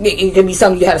 it could be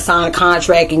something you had to sign a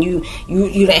contract and you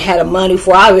didn't have the money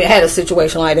for. I had a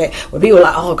situation like that where people were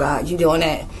like, "Oh God, you doing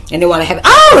that?" And they want to have it.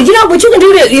 Oh, but you can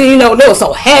do this. They were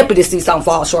so happy to see something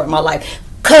fall short in my life.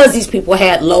 Because these people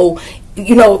had low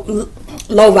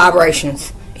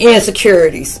vibrations,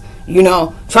 insecurities,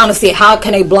 trying to see how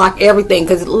can they block everything.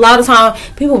 Because a lot of times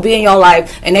people be in your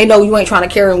life and they know you ain't trying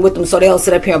to carry them with them, so they'll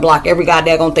sit up here and block every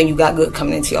goddamn thing you got good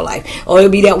coming into your life. Or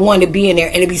it'll be that one to be in there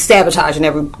and it'll be sabotaging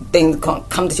everything that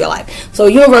comes to your life. So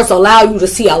the universe will allow you to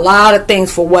see a lot of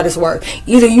things for what it's worth.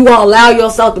 Either you want to allow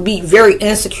yourself to be very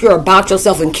insecure about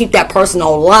yourself and keep that person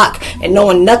on lock and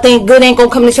knowing nothing good ain't gonna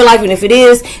come into your life, and if it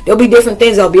is, there'll be different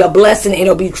things. There'll be a blessing and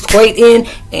it'll be straight in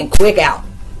and quick out.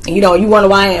 You wonder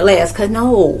why it ain't last. Because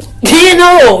no.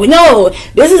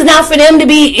 This is not for them to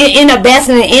be in a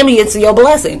basking and envious of your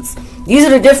blessings. These are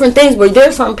the different things, but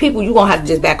there's some people you're going to have to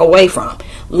just back away from.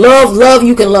 Love,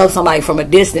 you can love somebody from a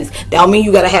distance. That don't mean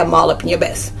you got to have them all up in your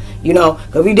best.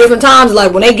 There'll be different times,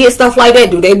 like when they get stuff like that,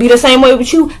 do they be the same way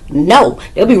with you? No.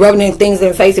 They'll be rubbing in things in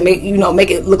their face and make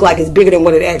it look like it's bigger than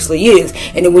what it actually is.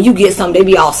 And then when you get something, they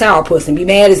be all sourpuss and be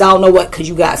mad as I don't know what, because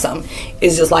you got something.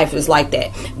 It's just life is like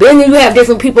that. But then you have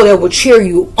different people that will cheer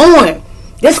you on.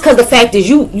 Just because the fact is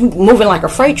you moving like a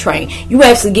freight train. You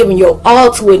actually giving your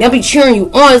all to it. They'll be cheering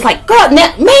you on. It's like, God,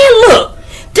 man, look.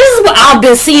 This is what I've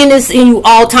been seeing this in you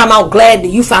all the time. I'm glad that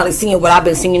you finally seeing what I've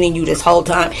been seeing in you this whole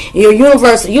time. The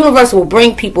universe will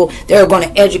bring people that are going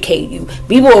to educate you.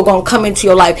 People are going to come into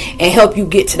your life and help you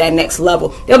get to that next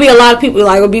level. There'll be a lot of people,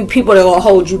 there'll be people that will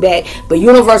hold you back. But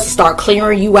universe will start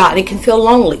clearing you out, and it can feel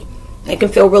lonely. It can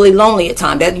feel really lonely at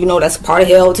times. That's part of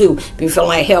hell too. Be feeling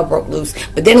like hell broke loose.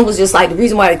 But then it was just like the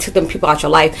reason why they took them people out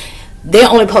your life. They're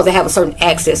only supposed to have a certain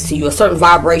access to you, a certain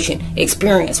vibration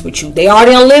experience with you. They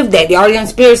already done lived that. They already done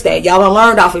experienced that. Y'all done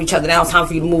learned off of each other. Now it's time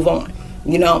for you to move on.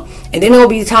 And then there'll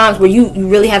be times where you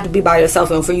really have to be by yourself.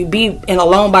 And for you be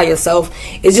alone by yourself,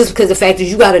 it's just because the fact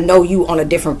is you got to know you on a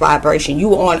different vibration.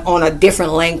 You on a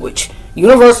different language.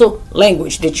 Universal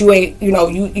language that you ain't,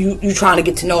 you trying to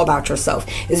get to know about yourself.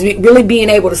 Is really being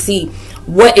able to see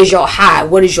what is your high,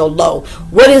 what is your low,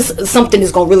 what is something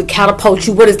that's going to really catapult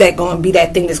you, what is that going to be,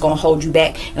 that thing that's going to hold you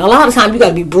back. And a lot of times you got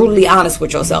to be brutally honest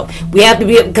with yourself. We have to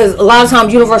be, because a lot of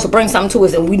times universe will bring something to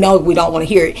us and we know we don't want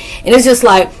to hear it. And it's just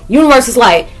like, universe is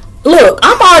like, look,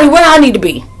 I'm already where I need to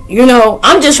be. You know,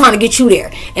 I'm just trying to get you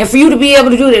there. And for you to be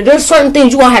able to do that, there's certain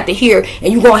things you're going to have to hear,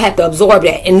 and you're going to have to absorb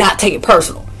that and not take it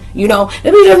personal. You know,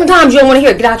 there'll be different times you don't want to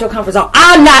hear it. Get out your comfort zone.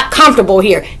 I'm not comfortable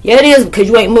here. Yeah, it is, because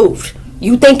you ain't moved.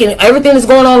 You thinking everything that's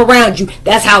going on around you,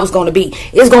 that's how it's going to be.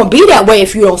 It's going to be that way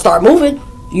if you don't start moving.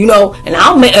 You know, and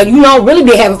I'll really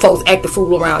be having folks act the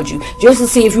fool around you just to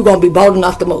see if you're going to be bold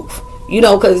enough to move. You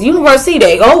know, because universe see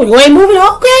that, oh, you ain't moving?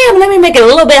 Okay, let me make it a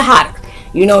little bit hotter.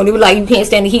 You know, they were like, you can't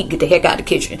stand the heat, get the heck out of the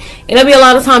kitchen. And there'll be a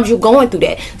lot of times you're going through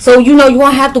that. So, you know, you're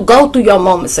going to have to go through your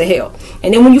moments of hell.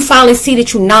 And then when you finally see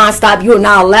that you nonstop, you're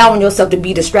not allowing yourself to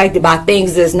be distracted by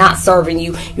things that's not serving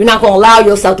you. You're not going to allow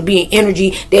yourself to be in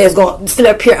energy that's going to sit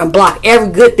up here and block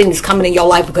every good thing that's coming in your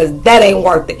life, because that ain't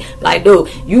worth it. Like, dude,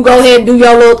 you go ahead and do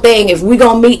your little thing. If we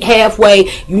going to meet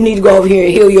halfway, you need to go over here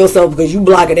and heal yourself, because you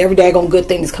blocking every daggone good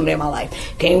thing that's coming in my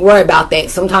life. Can't worry about that.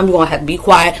 Sometimes you're going to have to be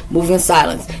quiet, move in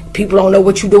silence. People don't know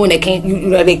what you're doing. They can't,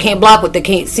 they can't block what they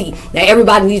can't see. Now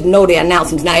everybody needs to know their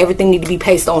announcements. Now everything needs to be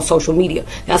pasted on social media.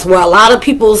 That's where a lot of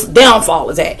people's downfall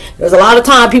is at. There's a lot of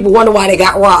time people wonder why they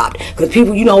got robbed, because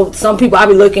people, you know, some people, I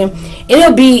be looking, and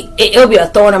it'll be a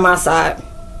thorn in my side.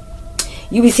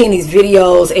 You be seeing these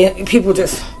videos and people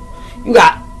just, you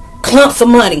got clumps of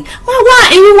money. Why?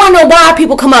 And you wonder why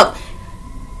people come up,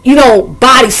 you know,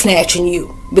 body snatching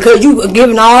you. Because you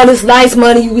giving all this nice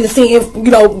money, you been seeing,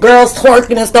 you know, girls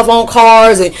twerking and stuff on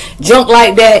cars and junk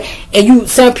like that, and you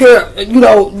sit up here, you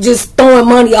know, just throwing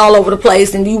money all over the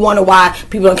place, and you wonder why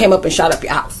people done came up and shot up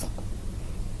your house.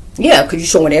 Yeah, because you're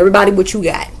showing everybody what you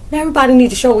got. Everybody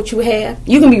needs to show what you have.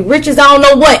 You can be rich as I don't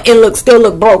know what and still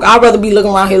look broke. I'd rather be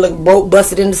looking around here looking broke,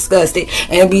 busted, and disgusted,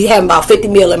 and be having about 50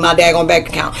 mil in my daggone bank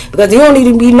account, because you don't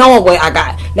need to be knowing what I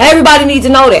got. Now everybody needs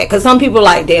to know that, because some people are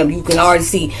like, damn, you can already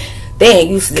see they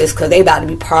ain't used to this because they about to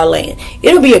be parlaying.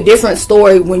 It'll be a different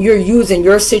story when you're using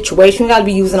your situation. You got to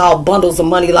be using all bundles of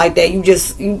money like that.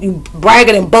 You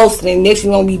bragging and boasting, and next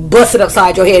you're going to be busted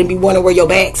upside your head and be wondering where your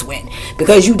bags went,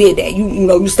 because you did that. You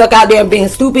know, you stuck out there and being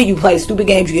stupid. You play stupid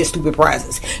games, you get stupid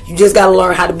prizes. You just got to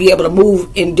learn how to be able to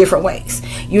move in different ways,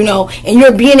 you know, and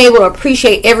you're being able to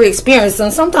appreciate every experience.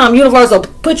 And sometimes universe will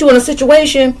put you in a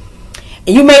situation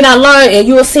and you may not learn, and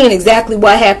you're seeing exactly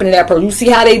what happened to that person. You see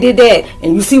how they did that,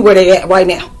 and you see where they at right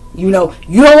now. You know,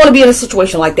 you don't want to be in a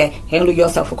situation like that. Handle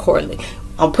yourself accordingly.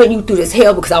 I'm putting you through this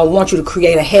hell because I want you to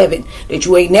create a heaven that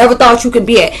you ain't never thought you could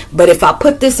be at. But if I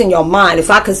put this in your mind,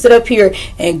 if I can sit up here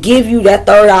and give you that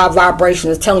third eye vibration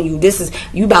that's telling you this is,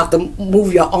 you about to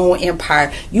move your own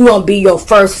empire. You gonna be your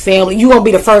first family. You gonna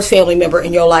be the first family member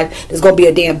in your life that's gonna be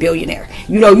a damn billionaire.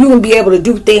 You know, you gonna be able to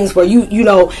do things where you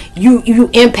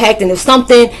impact, and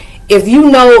if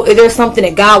you know if there's something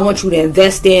that God wants you to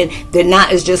invest in, that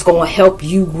not is just going to help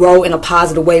you grow in a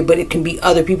positive way, but it can be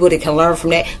other people that can learn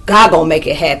from that, God going to make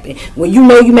it happen. When you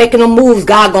know you're making them moves,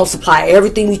 God going to supply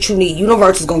everything that you need.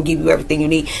 Universe is going to give you everything you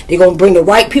need. They're going to bring the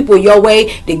right people your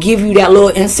way to give you that little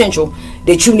essential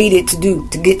that you needed to do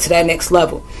to get to that next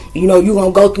level. You know, you're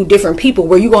going to go through different people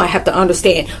where you're going to have to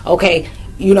understand, okay,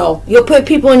 you know, you'll put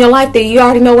people in your life that you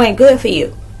already know ain't good for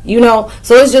you. You know,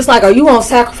 so it's just like, are you gonna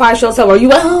sacrifice yourself? Or are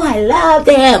you, oh, I love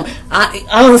them. I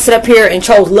don't sit up here and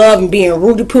chose love and being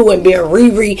Rudy Poo and being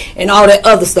Riri and all that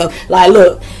other stuff. Like,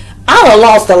 look, I done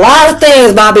lost a lot of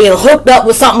things by being hooked up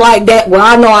with something like that, where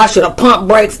I know I should have pumped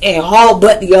brakes and hauled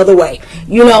butt the other way,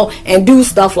 you know, and do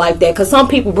stuff like that. Because some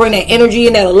people bring that energy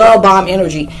in, that love bomb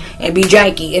energy, and be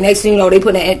janky, and next thing you know, they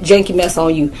put that janky mess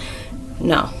on you.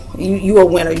 No, you a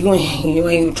winner. You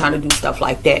ain't trying to do stuff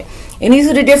like that. And these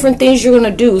are the different things you're going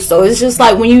to do. So it's just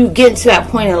like when you get to that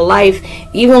point in life,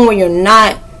 even when you're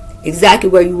not exactly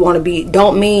where you want to be,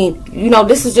 don't mean, you know,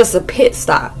 this is just a pit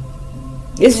stop.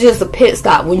 This is just a pit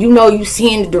stop. When you know you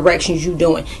seeing the directions you're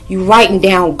doing, you writing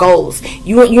down goals.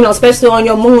 You know, especially on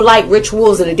your moonlight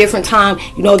rituals at a different time,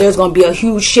 you know, there's going to be a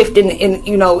huge shift in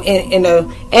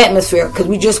the atmosphere, because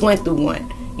we just went through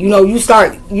one. You know,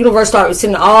 universe start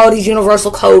sending all these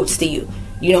universal codes to you.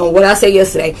 You know, what I said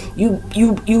yesterday, you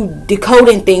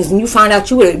decoding things, and you find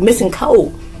out you were missing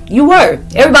code. You were.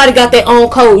 Everybody got their own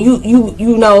code.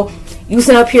 You know, you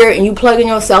sit up here and you plugging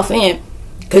yourself in,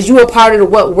 because you are part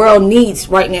of what world needs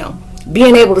right now.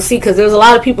 Being able to see, because there's a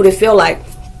lot of people that feel like,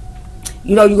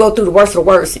 you know, you go through the worst of the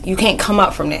worst, you can't come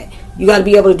up from that. You got to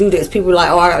be able to do this. People are like,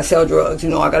 oh, I got to sell drugs. You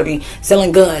know, I got to be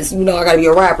selling guns. You know, I got to be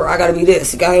a rapper. I got to be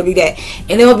this. I got to be that.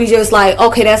 And it'll be just like,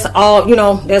 okay, that's all, you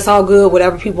know, that's all good.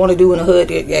 Whatever people want to do in the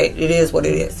hood, it is what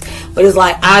it is. But it's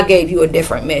like, I gave you a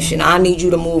different mission. I need you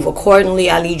to move accordingly.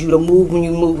 I need you to move when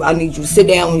you move. I need you to sit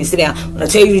down when you sit down. When I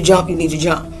tell you to jump, you need to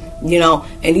jump. You know,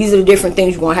 and these are the different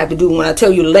things you're going to have to do. When I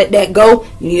tell you to let that go,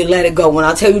 you need to let it go. When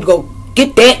I tell you to go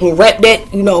get that and rep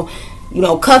that, you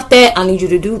know, cuff that, I need you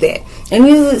to do that. And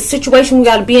these are the situations we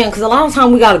got to be in, because a lot of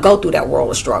time we got to go through that world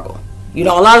of struggle. You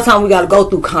know, a lot of time we got to go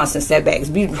through constant setbacks.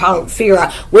 We trying to figure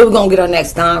out where we're going to get our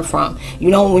next dime from. You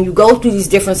know, when you go through these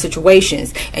different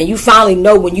situations and you finally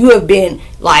know when you have been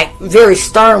like very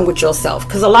stern with yourself,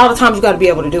 because a lot of times you got to be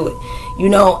able to do it. You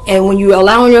know, and when you're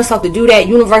allowing yourself to do that,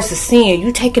 universe is seeing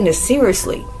you taking this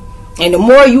seriously. And the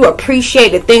more you appreciate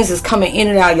the things that's coming in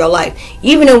and out of your life,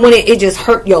 even when it just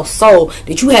hurt your soul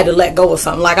that you had to let go of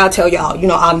something. Like I tell y'all, you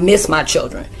know, I miss my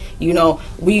children. You know,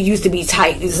 we used to be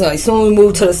tight. As soon as we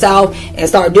moved to the South and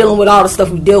started dealing with all the stuff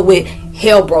we dealt with,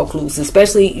 hell broke loose.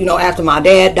 Especially, you know, after my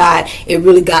dad died, it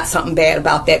really got something bad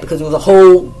about that, because it was a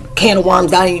whole can of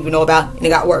worms I didn't even know about, and it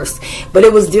got worse. But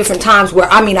it was different times where,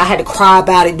 I mean, I had to cry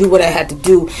about it, do what I had to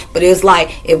do. But it's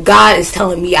like, if God is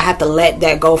telling me I have to let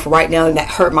that go for right now, and that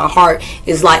hurt my heart,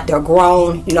 it's like they're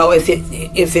grown. You know, if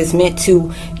it's meant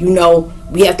to, you know,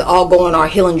 we have to all go on our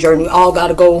healing journey. We all got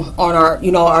to go on our,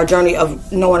 you know, our journey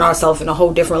of knowing ourselves in a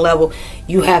whole different level.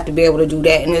 You have to be able to do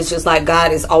that. And it's just like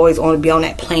God is always going to be on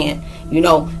that plan. You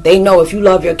know, they know if you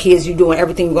love your kids, you're doing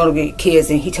everything you're going to get kids.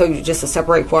 And he tell you just to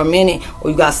separate for a minute,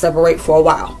 or you got to separate for a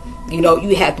while. You know,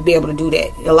 you have to be able to do that.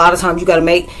 A lot of times you got to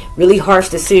make really harsh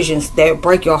decisions that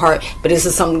break your heart, but this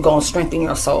is something going to strengthen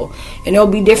your soul. And there'll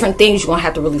be different things you're going to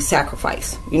have to really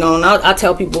sacrifice. You know, and I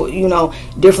tell people, you know,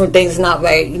 different things, not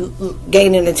like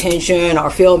gaining attention or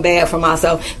feeling bad for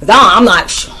myself. Because I'm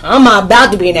not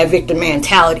about to be in that victim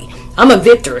mentality. I'm a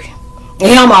victory.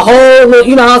 And I'm a whole,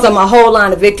 you know, I was on my whole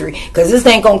line of victory, because this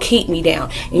ain't going to keep me down.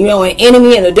 You know, an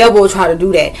enemy and the devil will try to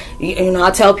do that. You know,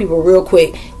 I tell people real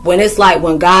quick, when it's like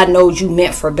when God knows you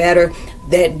meant for better,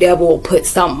 that devil will put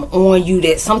something on you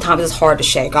that sometimes it's hard to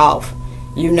shake off,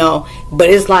 you know. But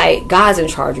it's like God's in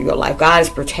charge of your life. God is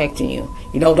protecting you.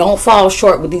 You know, don't fall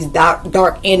short with these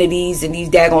dark entities and these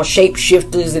daggone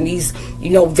shapeshifters and these, you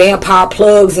know, vampire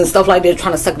plugs and stuff like that,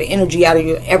 trying to suck the energy out of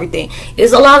you, everything.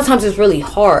 It's a lot of times it's really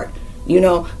hard. You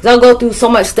know, because I go through so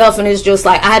much stuff, and it's just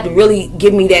like I had to really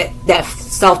give me that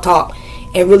self-talk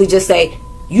and really just say,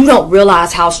 you don't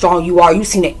realize how strong you are. You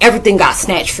seen that everything got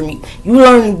snatched from you. You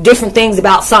learn different things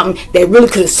about something that really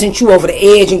could have sent you over the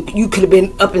edge, and you could have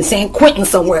been up in San Quentin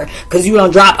somewhere, because you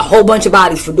done dropped a whole bunch of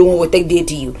bodies for doing what they did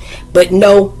to you. But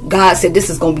no, God said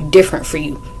this is going to be different for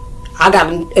you. I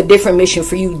got a different mission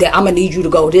for you, that I'm going to need you to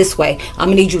go this way. I'm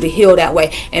going to need you to heal that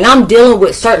way. And I'm dealing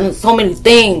with so many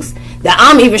things that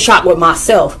I'm even shocked with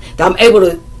myself, that I'm able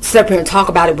to sit up here and talk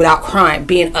about it without crying,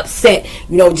 being upset,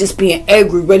 you know, just being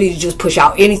angry, ready to just push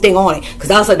out anything on it.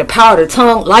 Because I was like, the power of the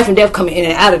tongue, life and death coming in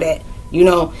and out of that, you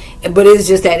know. But it's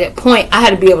just at that point, I had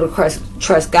to be able to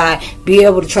trust God, be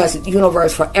able to trust the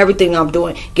universe for everything I'm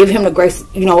doing, give him the grace,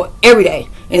 you know, every day.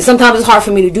 And sometimes it's hard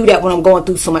for me to do that when I'm going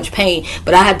through so much pain.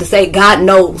 But I have to say, God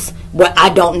knows what I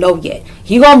don't know yet.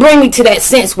 He's going to bring me to that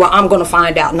sense where I'm going to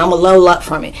find out, and I'm going to level up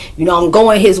from it. You know, I'm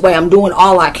going his way. I'm doing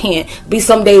all I can. Be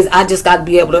some days I just got to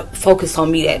be able to focus on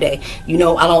me that day. You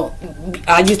know,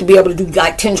 I used to be able to do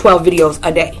like 10, 12 videos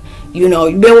a day. You know,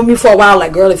 you've been with me for a while,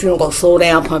 like, girl, if you don't go slow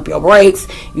down, pump your brakes,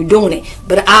 you're doing it.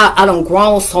 But I done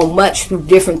grown so much through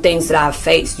different things that I've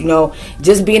faced, you know,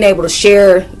 just being able to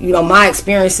share, you know, my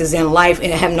experiences in life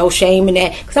and have no shame in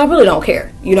that, because I really don't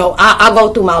care. You know, I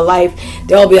go through my life,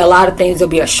 there'll be a lot of things,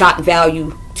 there'll be a shock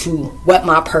value to what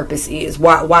my purpose is,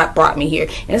 why it brought me here.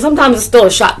 And sometimes it's still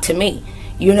a shock to me,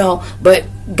 you know, but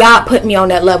God put me on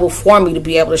that level for me to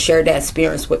be able to share that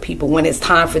experience with people. When it's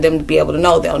time for them to be able to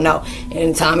know, they'll know. And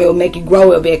in time, it will make you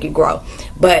grow, it'll make you grow.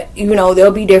 But, you know,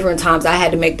 there'll be different times I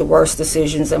had to make the worst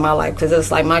decisions in my life, because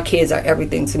it's like my kids are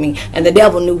everything to me. And the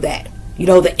devil knew that. You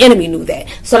know, the enemy knew that.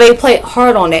 So they played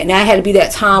hard on that. And I had to be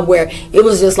that time where it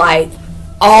was just like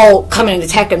all coming and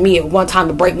attacking me at one time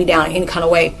to break me down in any kind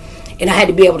of way. And I had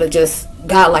to be able to just,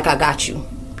 God, like, I got you.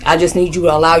 I just need you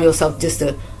to allow yourself just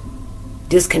to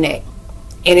disconnect.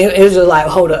 And it was just like,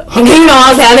 hold up. You know,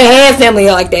 I had family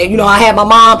like that. You know, I had my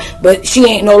mom, but she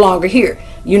ain't no longer here.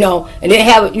 you know, and didn't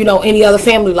have, you know, any other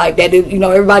family like that. You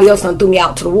know, everybody else done threw me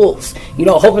out to the wolves, you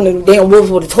know, hoping the damn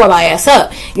wolves would have tore my ass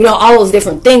up, you know, all those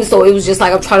different things. So it was just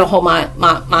like I'm trying to hold my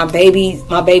babies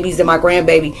and my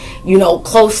grandbaby, you know,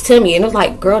 close to me. And it was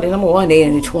like, girl, the number one, they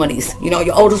in their 20s, you know,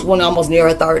 your oldest one almost near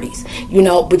her 30s, you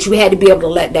know, but you had to be able to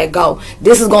let that go.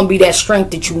 This is going to be that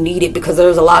strength that you needed, because there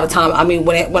was a lot of time, I mean,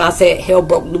 when I said hell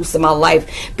broke loose in my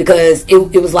life, because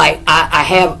it was like I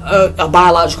have a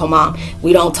biological mom.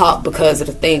 We don't talk because of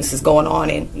the things that's going on,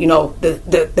 and, you know,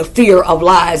 the fear of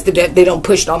lies that they don't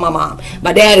push on my mom.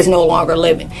 My dad is no longer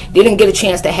living. They didn't get a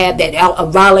chance to have that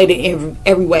violated in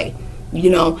every way. You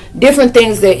know, different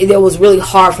things that was really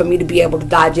hard for me to be able to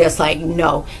digest. Like,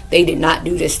 no, they did not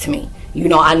do this to me. You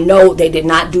know, I know they did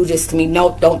not do this to me.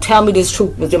 No, don't tell me this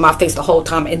truth was in my face the whole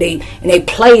time. And they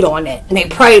played on that, and they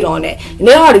preyed on that, and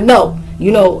they already know.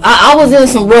 You know, I was in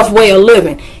some rough way of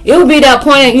living. It would be that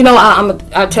point, you know,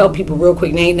 I tell people real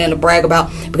quick, there ain't nothing to brag about,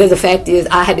 because the fact is,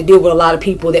 I had to deal with a lot of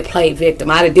people that played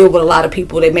victim. I had to deal with a lot of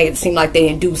people that made it seem like they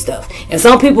didn't do stuff. And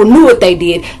some people knew what they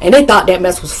did, and they thought that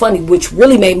mess was funny, which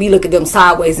really made me look at them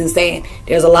sideways and saying,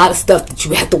 there's a lot of stuff that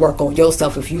you have to work on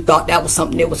yourself if you thought that was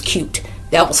something that was cute,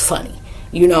 that was funny,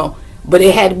 you know. But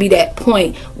it had to be that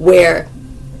point where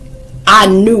I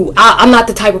knew I'm not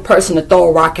the type of person to throw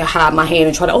a rock and hide my hand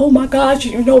and try to, oh my gosh,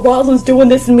 you know, Roslyn's doing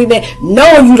this and me that.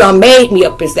 No, you done made me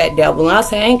up as that devil. And I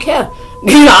say, I ain't care.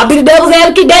 You know, I'll be the devil's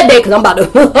advocate that day, because I'm about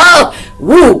to,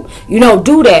 woo, you know,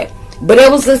 do that. But it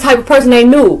was this type of person they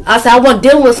knew. I said, I wasn't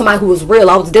dealing with somebody who was real.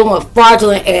 I was dealing with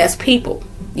fraudulent ass people,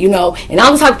 you know. And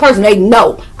I was the type of person they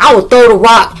know. I would throw the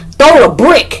rock, throw the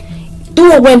brick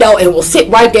through a window, and will sit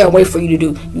right there and wait for you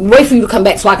to come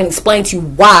back so I can explain to you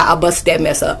why I busted that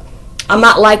mess up. I'm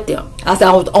not like them. I said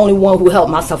I was the only one who held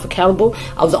myself accountable.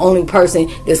 I was the only person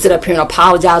that sit up here and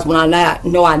apologize when I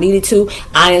know I needed to.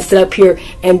 I didn't sit up here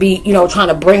and be, you know, trying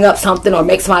to bring up something or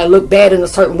make somebody look bad in a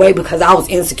certain way because I was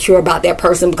insecure about that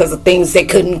person because of things they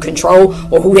couldn't control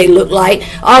or who they looked like.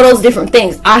 All those different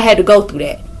things. I had to go through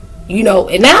that. You know,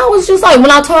 and now it's just like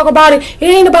when I talk about it, it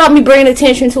ain't about me bringing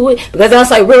attention to it, because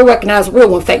that's like real recognize real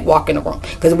when fake walk in the room.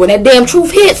 Because when that damn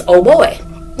truth hits, oh boy.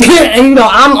 And you know,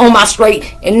 I'm on my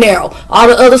straight and narrow. All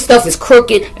the other stuff is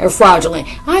crooked and fraudulent.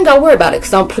 I ain't gotta worry about it,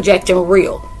 because I'm projecting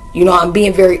real. You know, I'm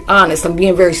being very honest. I'm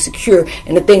being very secure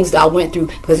in the things that I went through,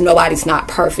 because nobody's not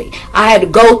perfect. I had to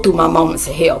go through my moments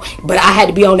of hell, but I had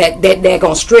to be on that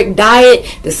daggone strict diet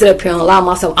to sit up here and allow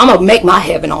myself. I'm gonna make my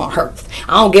heaven on earth.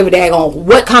 I don't give a daggone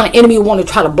what kind of enemy want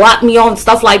to try to block me on,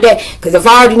 stuff like that. Because if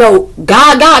I already know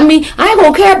God got me, I ain't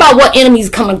gonna care about what enemies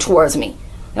coming towards me.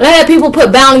 And I had people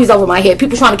put bounties over my head.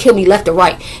 People trying to kill me left and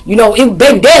right. You know,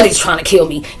 baby daddy's trying to kill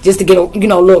me just to get a, you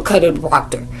know, little cut of the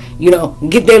proctor. You know,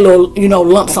 get their little, you know,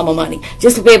 lump sum of money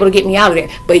just to be able to get me out of there.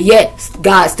 But yet,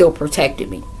 God still protected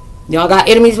me. You know, I got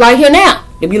enemies right here now.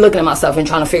 They be looking at myself and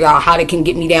trying to figure out how they can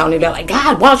get me down. And they're like,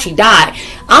 God, why she died?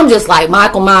 I'm just like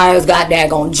Michael Myers, got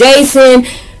daggone Jason,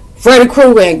 Freddy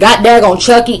Krueger, and got daggone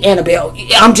Chucky, Annabelle.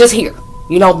 I'm just here.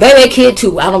 You know, baby kid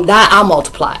too. I don't die, I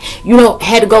multiply. You know,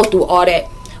 had to go through all that.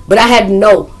 But I had to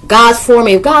know God's for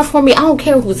me. If God's for me, I don't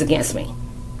care who's against me.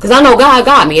 Because I know God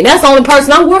got me. And that's the only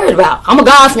person I'm worried about. I'm a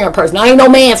God-fearing person. I ain't no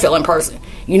man-feeling person.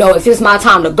 You know, if it's my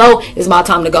time to go, it's my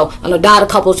time to go. I done died a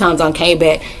couple of times and came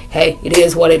back. Hey, it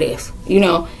is what it is. You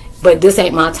know, but this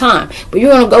ain't my time. But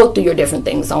you're going to go through your different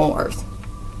things on earth.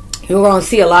 You're going to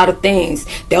see a lot of things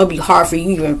that will be hard for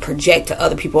you to even project to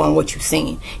other people on what you've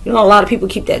seen. You know, a lot of people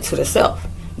keep that to themselves.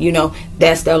 You know,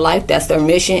 that's their life, that's their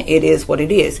mission, it is what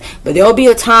it is. But there'll be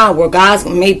a time where God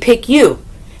may pick you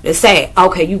to say,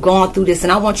 okay, you've gone through this,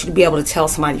 and I want you to be able to tell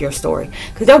somebody your story.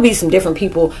 Because there'll be some different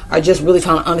people are just really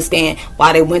trying to understand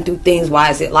why they went through things, why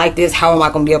is it like this, how am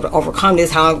I going to be able to overcome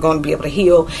this, how am I going to be able to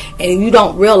heal. And you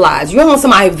don't realize, you're on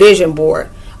somebody's vision board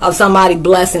of somebody's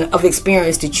blessing of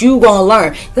experience that you're going to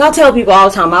learn. Because I tell people all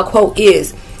the time, my quote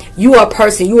is, you are a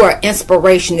person, you are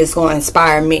inspiration that's going to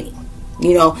inspire many.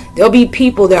 You know, there'll be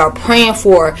people that are praying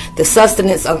for the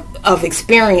sustenance of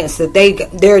experience that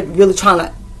they're really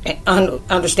trying to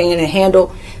understand and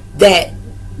handle, that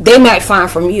they might find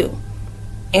from you.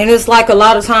 And it's like a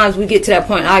lot of times we get to that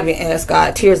point, I even ask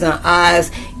God, tears in the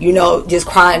eyes, you know, just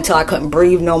cry until I couldn't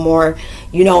breathe no more,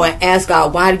 you know, and ask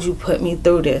God, why did you put me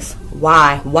through this?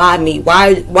 Why me?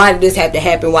 Why did this have to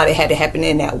happen? Why did it have to happen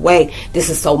in that way? This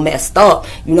is so messed up.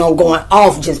 You know, going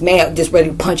off, just mad, just ready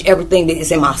to punch everything that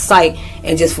is in my sight,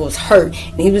 and just was hurt.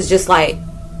 And he was just like,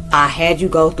 I had you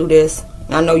go through this.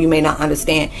 And I know you may not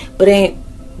understand, but it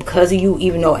ain't because of you,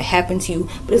 even though it happened to you,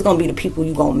 but it's going to be the people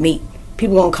you're going to meet.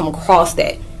 People are going to come across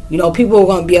that. You know, people are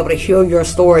going to be able to hear your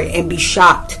story and be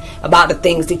shocked about the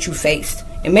things that you faced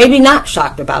and maybe not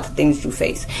shocked about the things you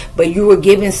face, but you were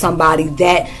giving somebody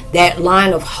that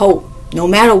line of hope. No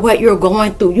matter what you're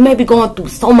going through, you may be going through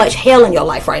so much hell in your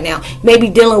life right now. You may be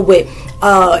dealing with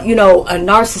you know, a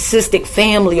narcissistic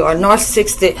family, or a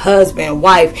narcissistic husband,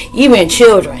 wife, even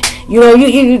children. You know,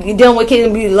 you're dealing with kids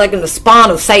and be like in the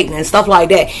spawn of Satan and stuff like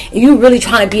that. And you really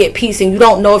trying to be at peace, and you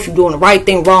don't know if you're doing the right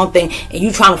thing, wrong thing, and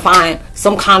you trying to find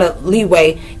some kind of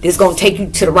leeway that's going to take you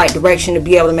to the right direction to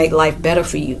be able to make life better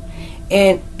for you.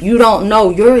 And you don't know.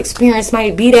 Your experience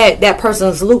might be that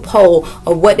person's loophole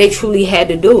of what they truly had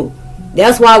to do.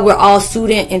 That's why we're all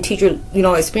student and teacher, you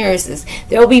know, experiences.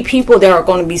 There'll be people that are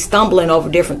going to be stumbling over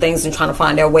different things and trying to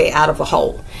find their way out of a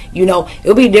hole. You know,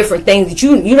 it'll be different things that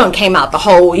you done came out the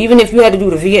hole. Even if you had to do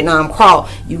the Vietnam crawl,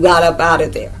 you got up out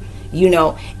of there. You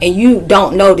know, and you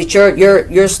don't know that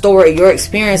your story, your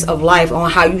experience of life, on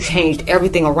how you changed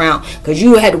everything around, because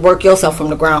you had to work yourself from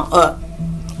the ground up.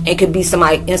 And could be some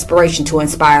inspiration to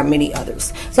inspire many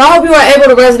others. So I hope you are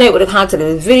able to resonate with the content of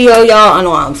this video, y'all. I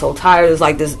know I'm so tired. It's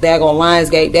like this daggone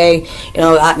Lionsgate day. You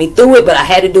know, got me through it, but I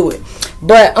had to do it.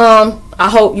 But I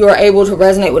hope you are able to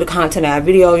resonate with the content of that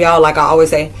video, y'all. Like I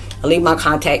always say, I'll leave my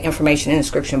contact information in the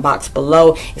description box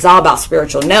below. It's all about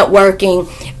spiritual networking,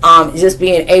 just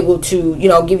being able to, you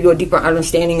know, give you a deeper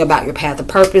understanding about your path of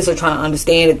purpose, or trying to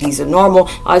understand if these are normal.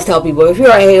 I always tell people, if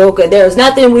you're a Heyoka, there's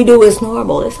nothing we do is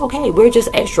normal. It's okay. We're just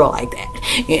extra like that.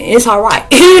 It's all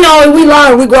right. You know, we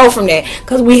learn, we grow from that,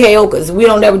 because we Heyokas. We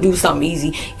don't ever do something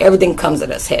easy. Everything comes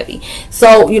at us heavy.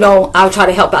 So, you know, I'll try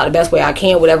to help out the best way I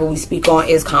can. Whatever we speak on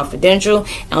is confidential,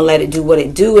 and I'll let it do what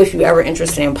it do. If you're ever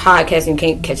interested in podcasting, you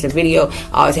can't catch the video,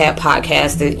 I always have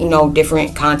podcasts that, you know,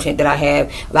 different content that I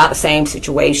have about the same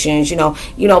situations, you know,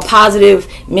 positive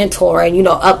mentoring, you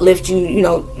know, uplift you, you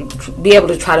know, be able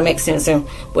to try to make sense in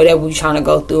whatever we're trying to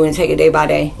go through, and take it day by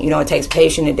day. You know, it takes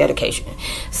patience and dedication.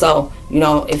 So, you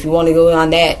know, if you want to go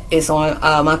on that, it's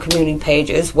on my community page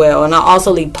as well. And I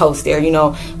also leave posts there, you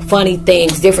know, funny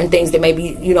things, different things that may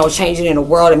be, you know, changing in the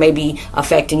world, that may be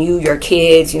affecting you, your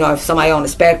kids, you know, if somebody on the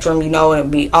spectrum, you know,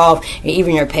 and be off, and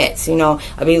even your pets, you know,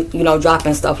 I mean, you know,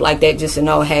 dropping stuff like that just to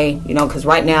know, hey, you know, because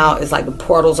right now it's like the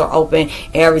portals are open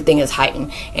and everything is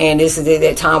heightened. And this is at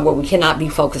that time where we cannot be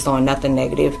focused on nothing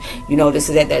negative. You know, this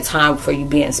is at that time for you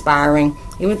be inspiring.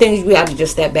 Even things we have to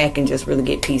just step back and just really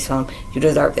get peace from. You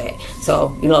deserve that.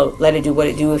 So, you know, let it do what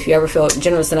it do. If you ever feel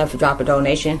generous enough to drop a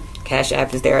donation, Cash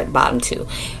App is there at the bottom too.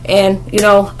 And, you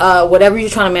know, whatever you're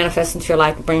trying to manifest into your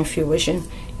life to bring fruition,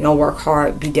 you know, work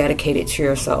hard, be dedicated to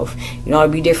yourself. You know,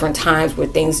 it'll be different times where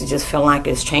things just feel like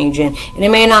it's changing, and it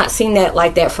may not seem that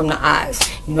like that from the eyes.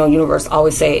 You know, universe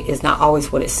always say it's not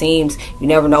always what it seems. You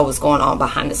never know what's going on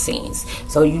behind the scenes.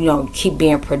 So, you know, keep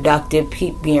being productive,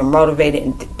 keep being motivated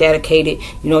and dedicated.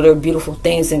 You know, there are beautiful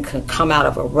things that can come out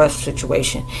of a rough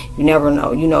situation. You never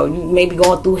know. You know, you may be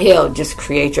going through hell, just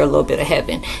create your little bit of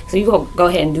heaven. So you go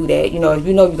ahead and do that. You know, if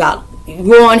you know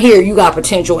you're on here, you got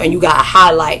potential and you got a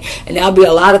highlight, and there'll be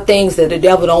a lot of things that the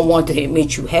devil don't want to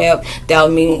admit you have. That'll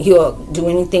mean he'll do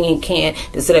anything he can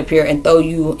to sit up here and throw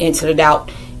you into the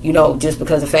doubt, you know, just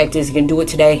because the fact is you can do it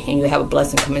today and you have a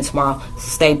blessing coming tomorrow. So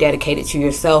stay dedicated to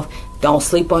yourself. Don't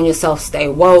sleep on yourself. Stay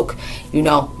woke. You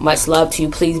know, much love to you.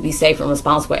 Please be safe and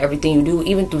responsible for everything you do,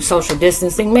 even through social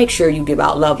distancing. Make sure you give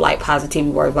out love, light,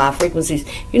 positivity, words, vibe, frequencies.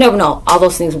 You never know. All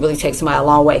those things really take somebody a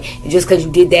long way. And just because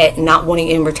you did that and not wanting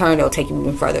in return, they'll take you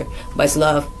even further. Much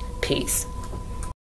love. Peace.